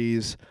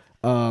 '90s.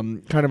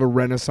 Kind of a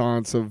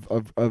renaissance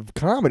of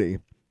comedy.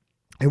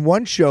 And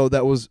one show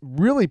that was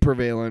really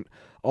prevalent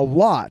a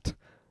lot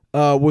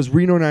was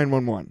Reno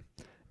 911.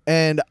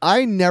 And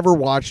I never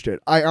watched it.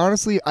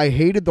 I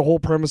hated the whole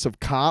premise of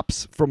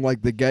Cops from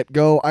like the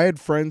get-go. I had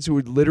friends who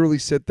would literally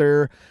sit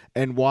there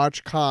and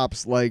watch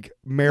Cops like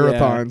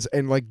marathons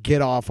and like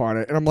get off on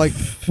it. And I'm like,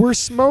 we're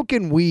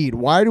smoking weed.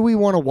 Why do we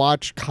want to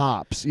watch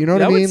Cops? You know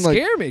what I mean? That would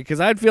scare me because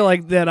I'd feel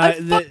like that. I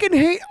fucking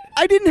hate.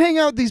 I didn't hang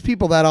out with these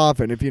people that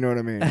often, if you know what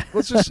I mean.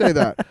 Let's just say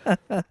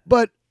that.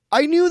 But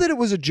I knew that it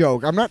was a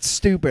joke. I'm not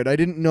stupid. I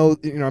didn't know.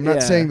 I'm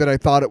not saying that I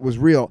thought it was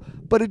real,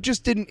 but it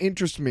just didn't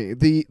interest me.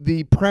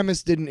 The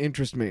premise didn't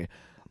interest me.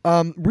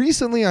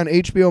 Recently on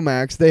HBO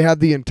Max, they had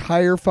the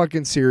entire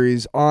fucking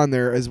series on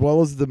there, as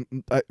well as the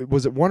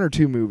was it one or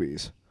two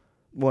movies?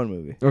 One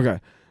movie. Okay,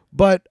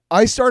 but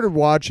I started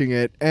watching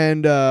it,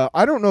 and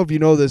I don't know if you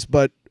know this,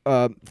 but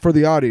for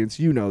the audience,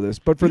 you know this,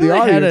 but for the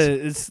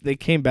audience, they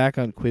came back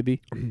on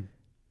Quibi.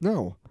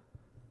 no.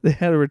 They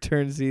had a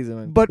return season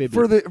on But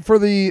Quibi. for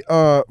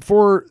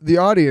the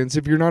audience,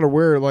 if you're not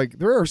aware, like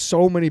there are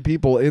so many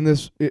people in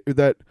this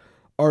that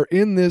are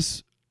in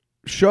this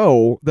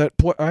show that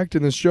act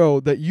in this show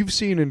that you've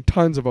seen in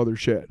tons of other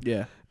shit.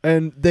 Yeah.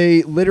 And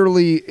they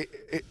literally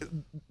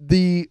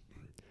the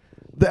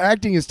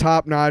acting is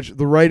top notch.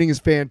 The writing is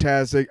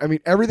fantastic. I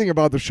mean, everything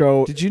about the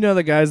show. Did you know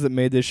the guys that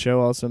made this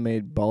show also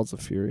made Balls of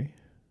Fury?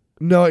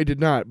 No, I did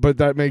not, but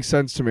that makes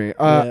sense to me.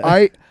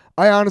 Yeah.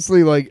 I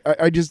honestly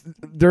I just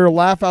there are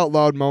laugh out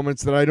loud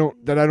moments that I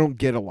don't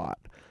get a lot.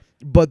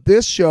 But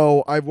this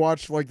show, I've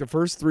watched like the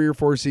first 3 or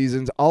 4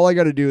 seasons. All I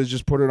got to do is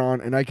just put it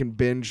on, and I can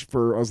binge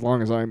for as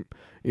long as I'm,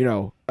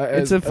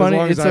 It's a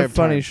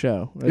funny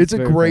show. It's a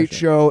great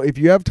show. If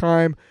you have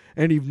time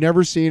and you've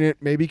never seen it,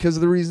 maybe because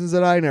of the reasons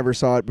that I never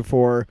saw it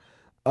before,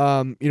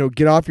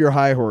 get off your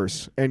high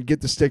horse and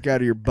get the stick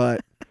out of your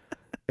butt.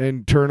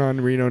 And turn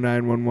on Reno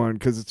 911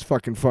 because it's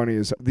fucking funny.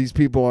 These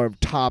people are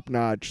top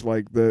notch.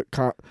 Like the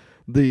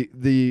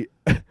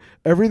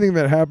everything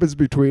that happens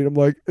between them,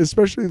 like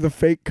especially the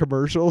fake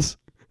commercials.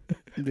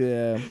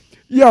 Yeah.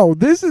 Yo,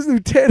 this is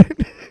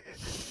Lieutenant.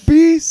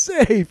 Be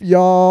safe,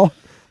 y'all.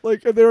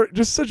 Like they're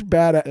just such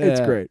bad.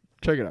 It's great.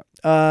 Check it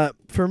out.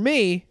 For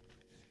me,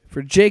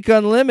 for Jake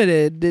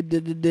Unlimited.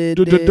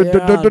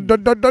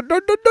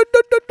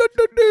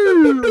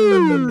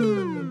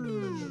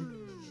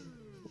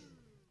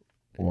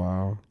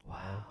 Wow.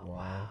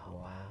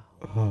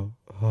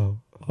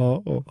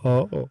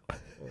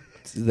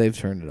 They've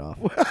turned it off.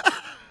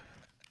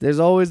 There's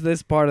always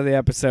this part of the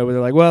episode where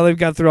they're like, well, they've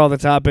got through all the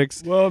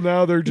topics. Well,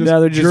 now they're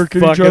just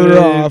jerking each other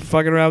off.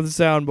 fucking around with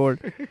the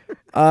soundboard.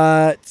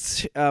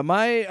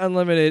 My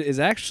Unlimited is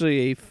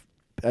actually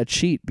a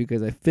cheat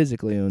because I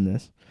physically own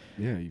this.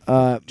 Yeah, you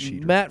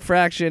cheater. Matt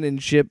Fraction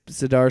and Chip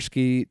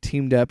Zdarsky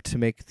teamed up to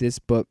make this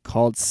book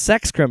called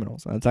Sex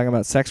Criminals. I'm talking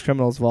about Sex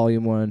Criminals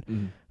Volume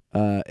 1.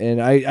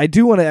 And I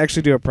do want to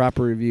actually do a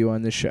proper review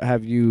on this show.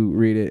 Have you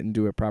read it and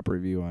do a proper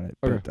review on it.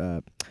 Okay.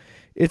 But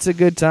it's a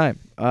good time.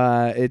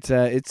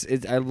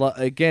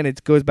 Again,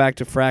 it goes back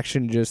to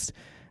Fraction just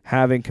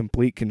having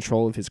complete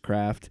control of his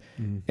craft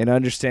and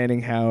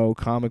understanding how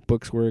comic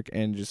books work,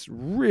 and just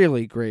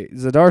really great.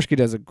 Zdarsky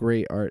does a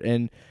great art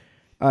and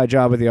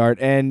job with the art,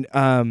 and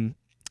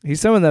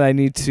he's someone that I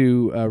need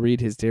to read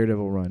his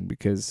Daredevil run,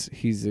 because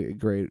he's a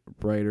great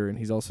writer, and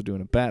he's also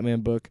doing a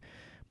Batman book.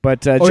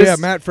 But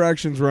Matt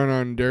Fraction's run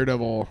on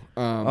Daredevil.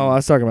 I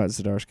was talking about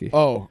Zdarsky.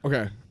 Oh,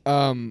 okay.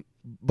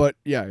 But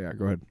yeah,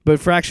 go ahead. But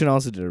Fraction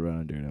also did a run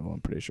on Daredevil,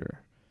 I'm pretty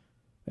sure.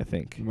 I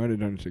think. We might have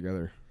done it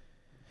together.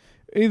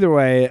 Either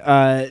way,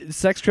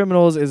 Sex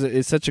Criminals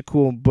is such a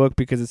cool book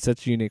because it's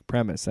such a unique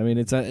premise. I mean,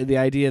 it's the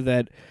idea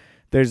that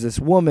there's this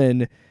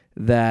woman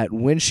that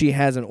when she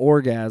has an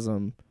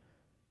orgasm,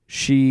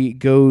 she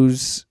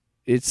goes,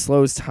 it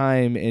slows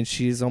time, and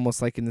she's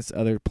almost like in this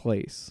other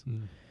place.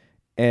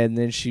 And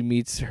then she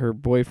meets her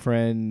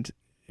boyfriend,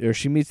 or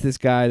she meets this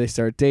guy, they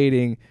start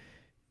dating,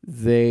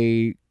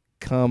 they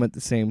come at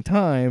the same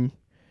time,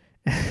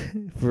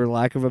 for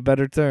lack of a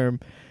better term,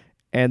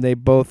 and they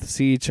both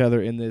see each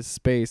other in this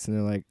space, and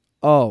they're like,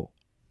 oh,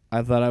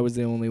 I thought I was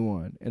the only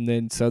one. And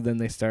then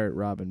they start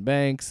robbing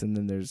banks, and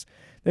then there's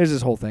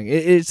this whole thing.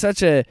 It's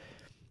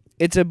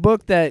a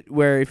book that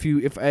where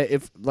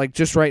if like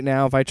just right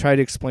now, if I try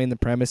to explain the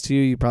premise to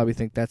you, you probably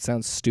think that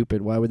sounds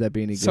stupid. Why would that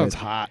be any good? Sounds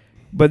hot.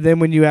 But then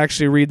when you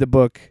actually read the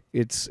book,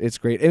 it's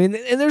great. I mean,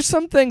 and there's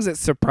some things that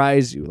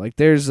surprise you. Like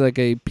there's like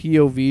a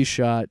POV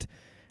shot.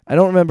 I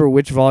don't remember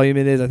which volume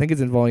it is. I think it's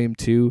in volume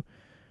 2.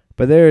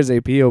 But there is a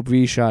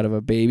POV shot of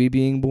a baby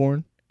being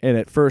born. And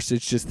at first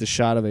it's just the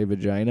shot of a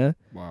vagina.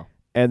 Wow.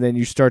 And then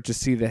you start to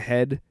see the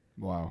head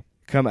Wow.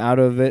 come out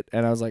of it.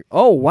 And I was like,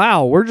 oh,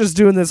 wow, we're just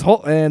doing this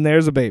whole... And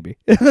there's a baby.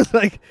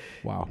 Like,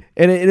 wow.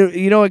 And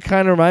it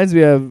kind of reminds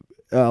me of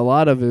a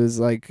lot of it is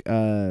like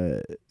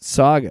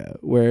Saga,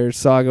 where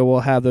Saga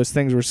will have those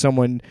things where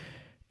someone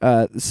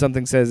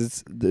something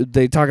says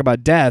they talk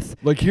about death.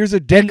 Like here's a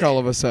dick all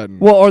of a sudden.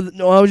 Well,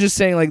 no, I was just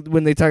saying like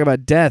when they talk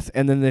about death,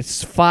 and then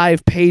there's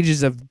 5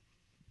 pages of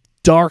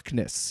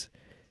darkness,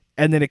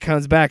 and then it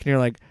comes back, and you're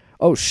like,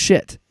 oh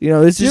shit,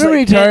 this is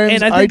many times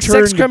and I think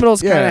Sex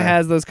Criminals kind of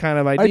has those kind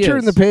of ideas. I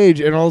turn the page,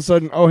 and all of a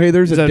sudden, oh hey,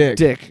 there's a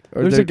dick.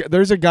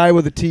 There's a guy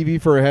with a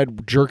TV for a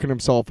head jerking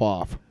himself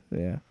off.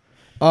 Yeah.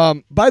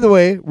 By the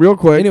way, real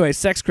quick. Anyway,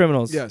 Sex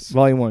Criminals. Yes.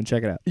 Volume 1.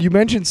 Check it out. You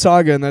mentioned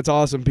Saga, and that's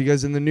awesome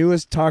because in the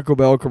newest Taco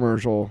Bell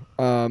commercial,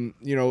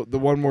 the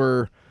one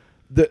where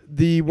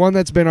the one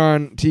that's been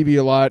on TV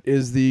a lot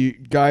is the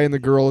guy and the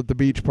girl at the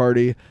beach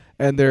party,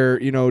 and they're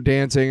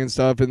dancing and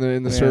stuff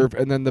in the surf,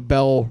 and then the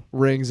bell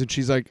rings, and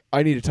she's like,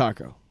 "I need a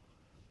taco."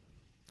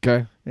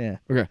 Okay. Yeah.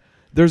 Okay.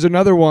 There's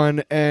another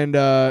one, and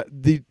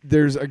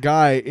there's a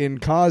guy in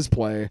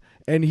cosplay,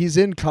 and he's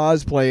in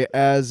cosplay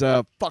as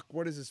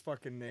what is his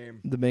fucking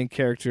name? The main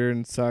character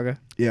in Saga.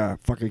 Yeah,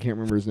 I can't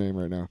remember his name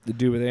right now. The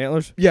dude with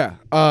antlers. Yeah,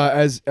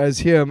 as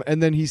him,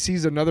 and then he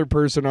sees another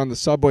person on the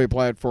subway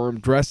platform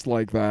dressed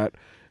like that,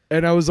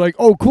 and I was like,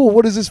 oh, cool.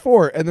 What is this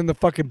for? And then the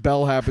fucking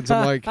bell happens.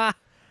 I'm like,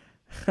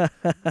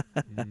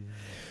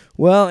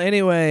 well,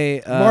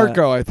 anyway,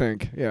 Marco, I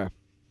think. Yeah.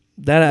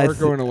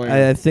 Marco and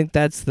Elena. I think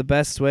that's the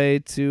best way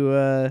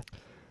to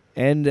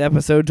end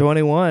episode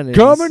 21.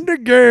 Coming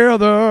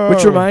together.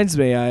 Which reminds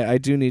me, I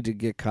do need to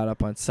get caught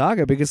up on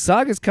Saga, because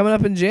Saga's coming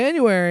up in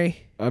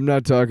January. I'm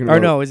not talking about... Or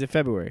no, is it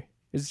February?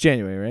 It's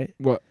January, right?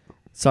 What?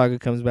 Saga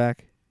comes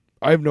back.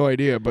 I have no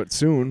idea, but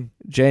soon.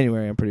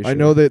 January, I'm pretty sure. I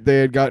know that they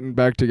had gotten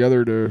back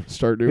together to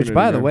start doing it. Which,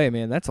 by the way,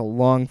 man, that's a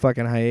long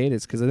fucking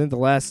hiatus, because I think the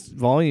last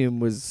volume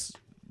was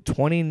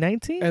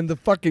 2019? And the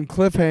fucking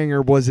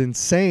cliffhanger was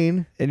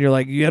insane. And you're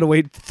like, you had to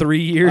wait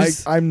 3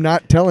 years? I'm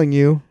not telling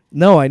you.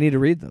 No, I need to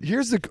read them.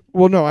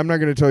 No, I'm not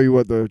going to tell you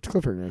what the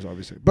cliffhanger is,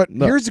 obviously. But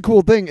here's the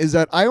cool thing, is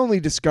that I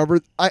only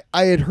discovered... I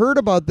had heard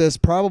about this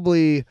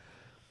probably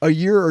a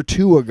year or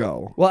 2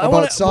 ago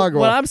about Saga.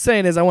 What I'm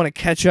saying is I want to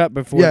catch up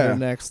before the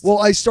next... Well,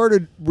 I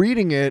started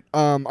reading it.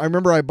 I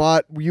remember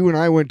you and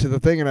I went to the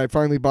thing, and I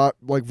finally bought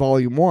like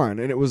volume 1,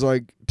 and it was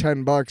like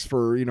 $10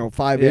 for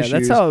 5 issues. Yeah,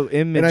 that's how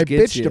Image and I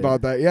gets bitched you.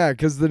 about that. Yeah,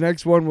 because the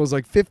next one was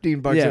like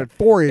 $15 and had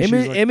 4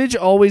 issues. Image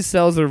always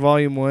sells their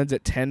volume 1s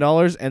at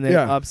 $10 and then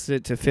ups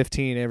it to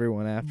 $15 every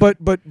one after.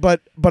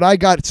 But I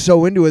got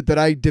so into it that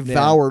I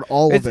devoured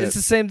all of it. It's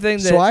the same thing.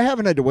 So I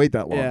haven't had to wait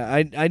that long.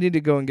 Yeah, I need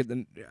to go and get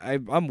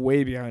I'm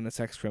way behind the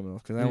Sex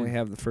Criminals because I only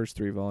have the first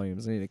 3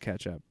 volumes. I need to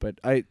catch up. But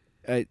I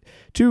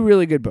 2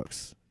 really good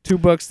books. 2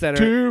 books that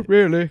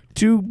are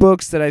 2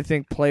 books that I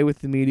think play with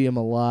the medium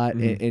a lot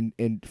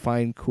and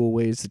find cool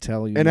ways to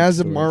tell you. And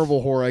as a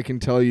Marvel whore, I can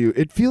tell you,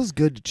 it feels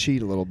good to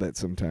cheat a little bit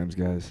sometimes,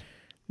 guys.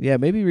 Yeah,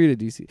 maybe read a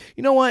DC.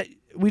 You know what?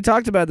 We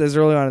talked about this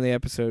early on in the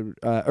episode,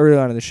 early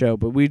on in the show,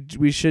 but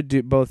we should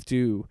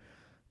do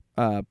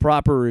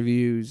proper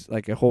reviews,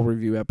 like a whole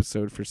review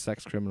episode for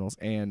Sex Criminals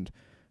and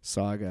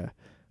Saga.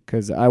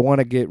 because I want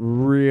to get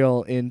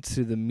real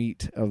into the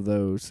meat of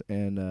those,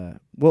 and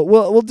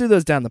we'll do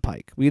those down the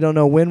pike. We don't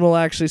know when we'll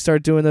actually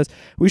start doing those.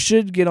 We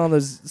should get on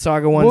those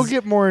Saga ones. We'll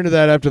get more into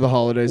that after the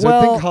holidays.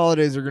 I think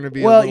holidays are going to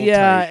be a little tight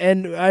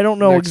and I don't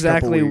know next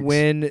exactly couple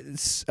when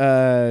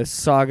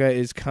Saga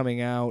is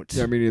coming out.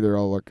 Yeah, me neither.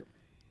 I'll look.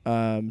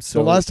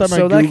 So last time I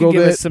that can Googled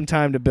give it, us some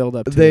time to build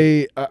up to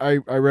it. I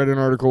read an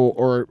article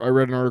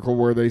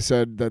where they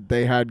said that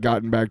they had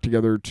gotten back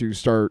together to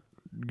start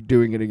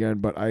doing it again,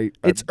 but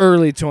it's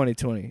early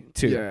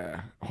 2022.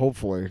 Yeah,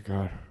 hopefully,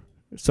 God.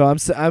 So I'm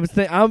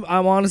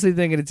honestly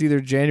thinking it's either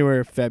January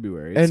or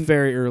February. It's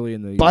very early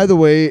in the year. By the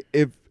way,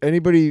 if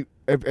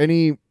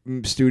any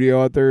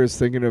studio out there is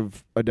thinking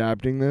of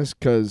adapting this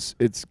because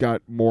it's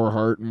got more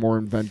heart and more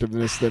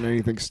inventiveness than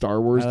anything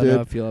Star Wars I don't did,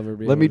 know if you'll ever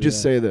be let able me to just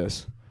do say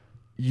this: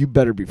 you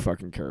better be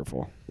fucking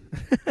careful.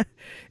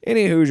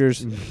 Any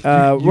Hoosiers, you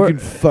can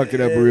fuck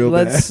it up real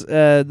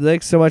bad.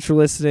 Thanks so much for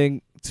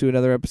listening to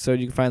another episode.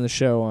 You can find the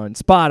show on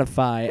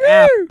Spotify,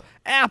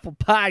 Apple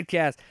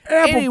Podcast,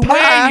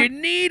 anywhere you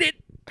need it.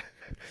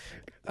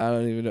 I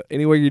don't even know.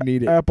 Anywhere you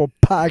need it. Apple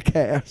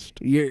Podcast.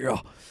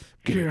 Yeah.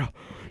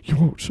 You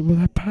want some of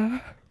that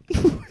pie?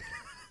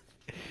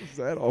 Is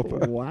that all?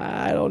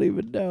 Why? I don't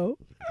even know.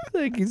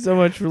 Thank you so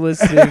much for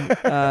listening.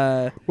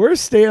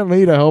 Where's Stan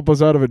Lee to help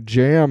us out of a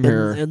jam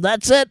here? And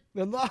that's it.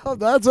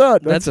 That's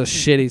it. That's a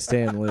shitty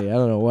Stan Lee. I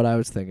don't know what I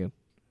was thinking.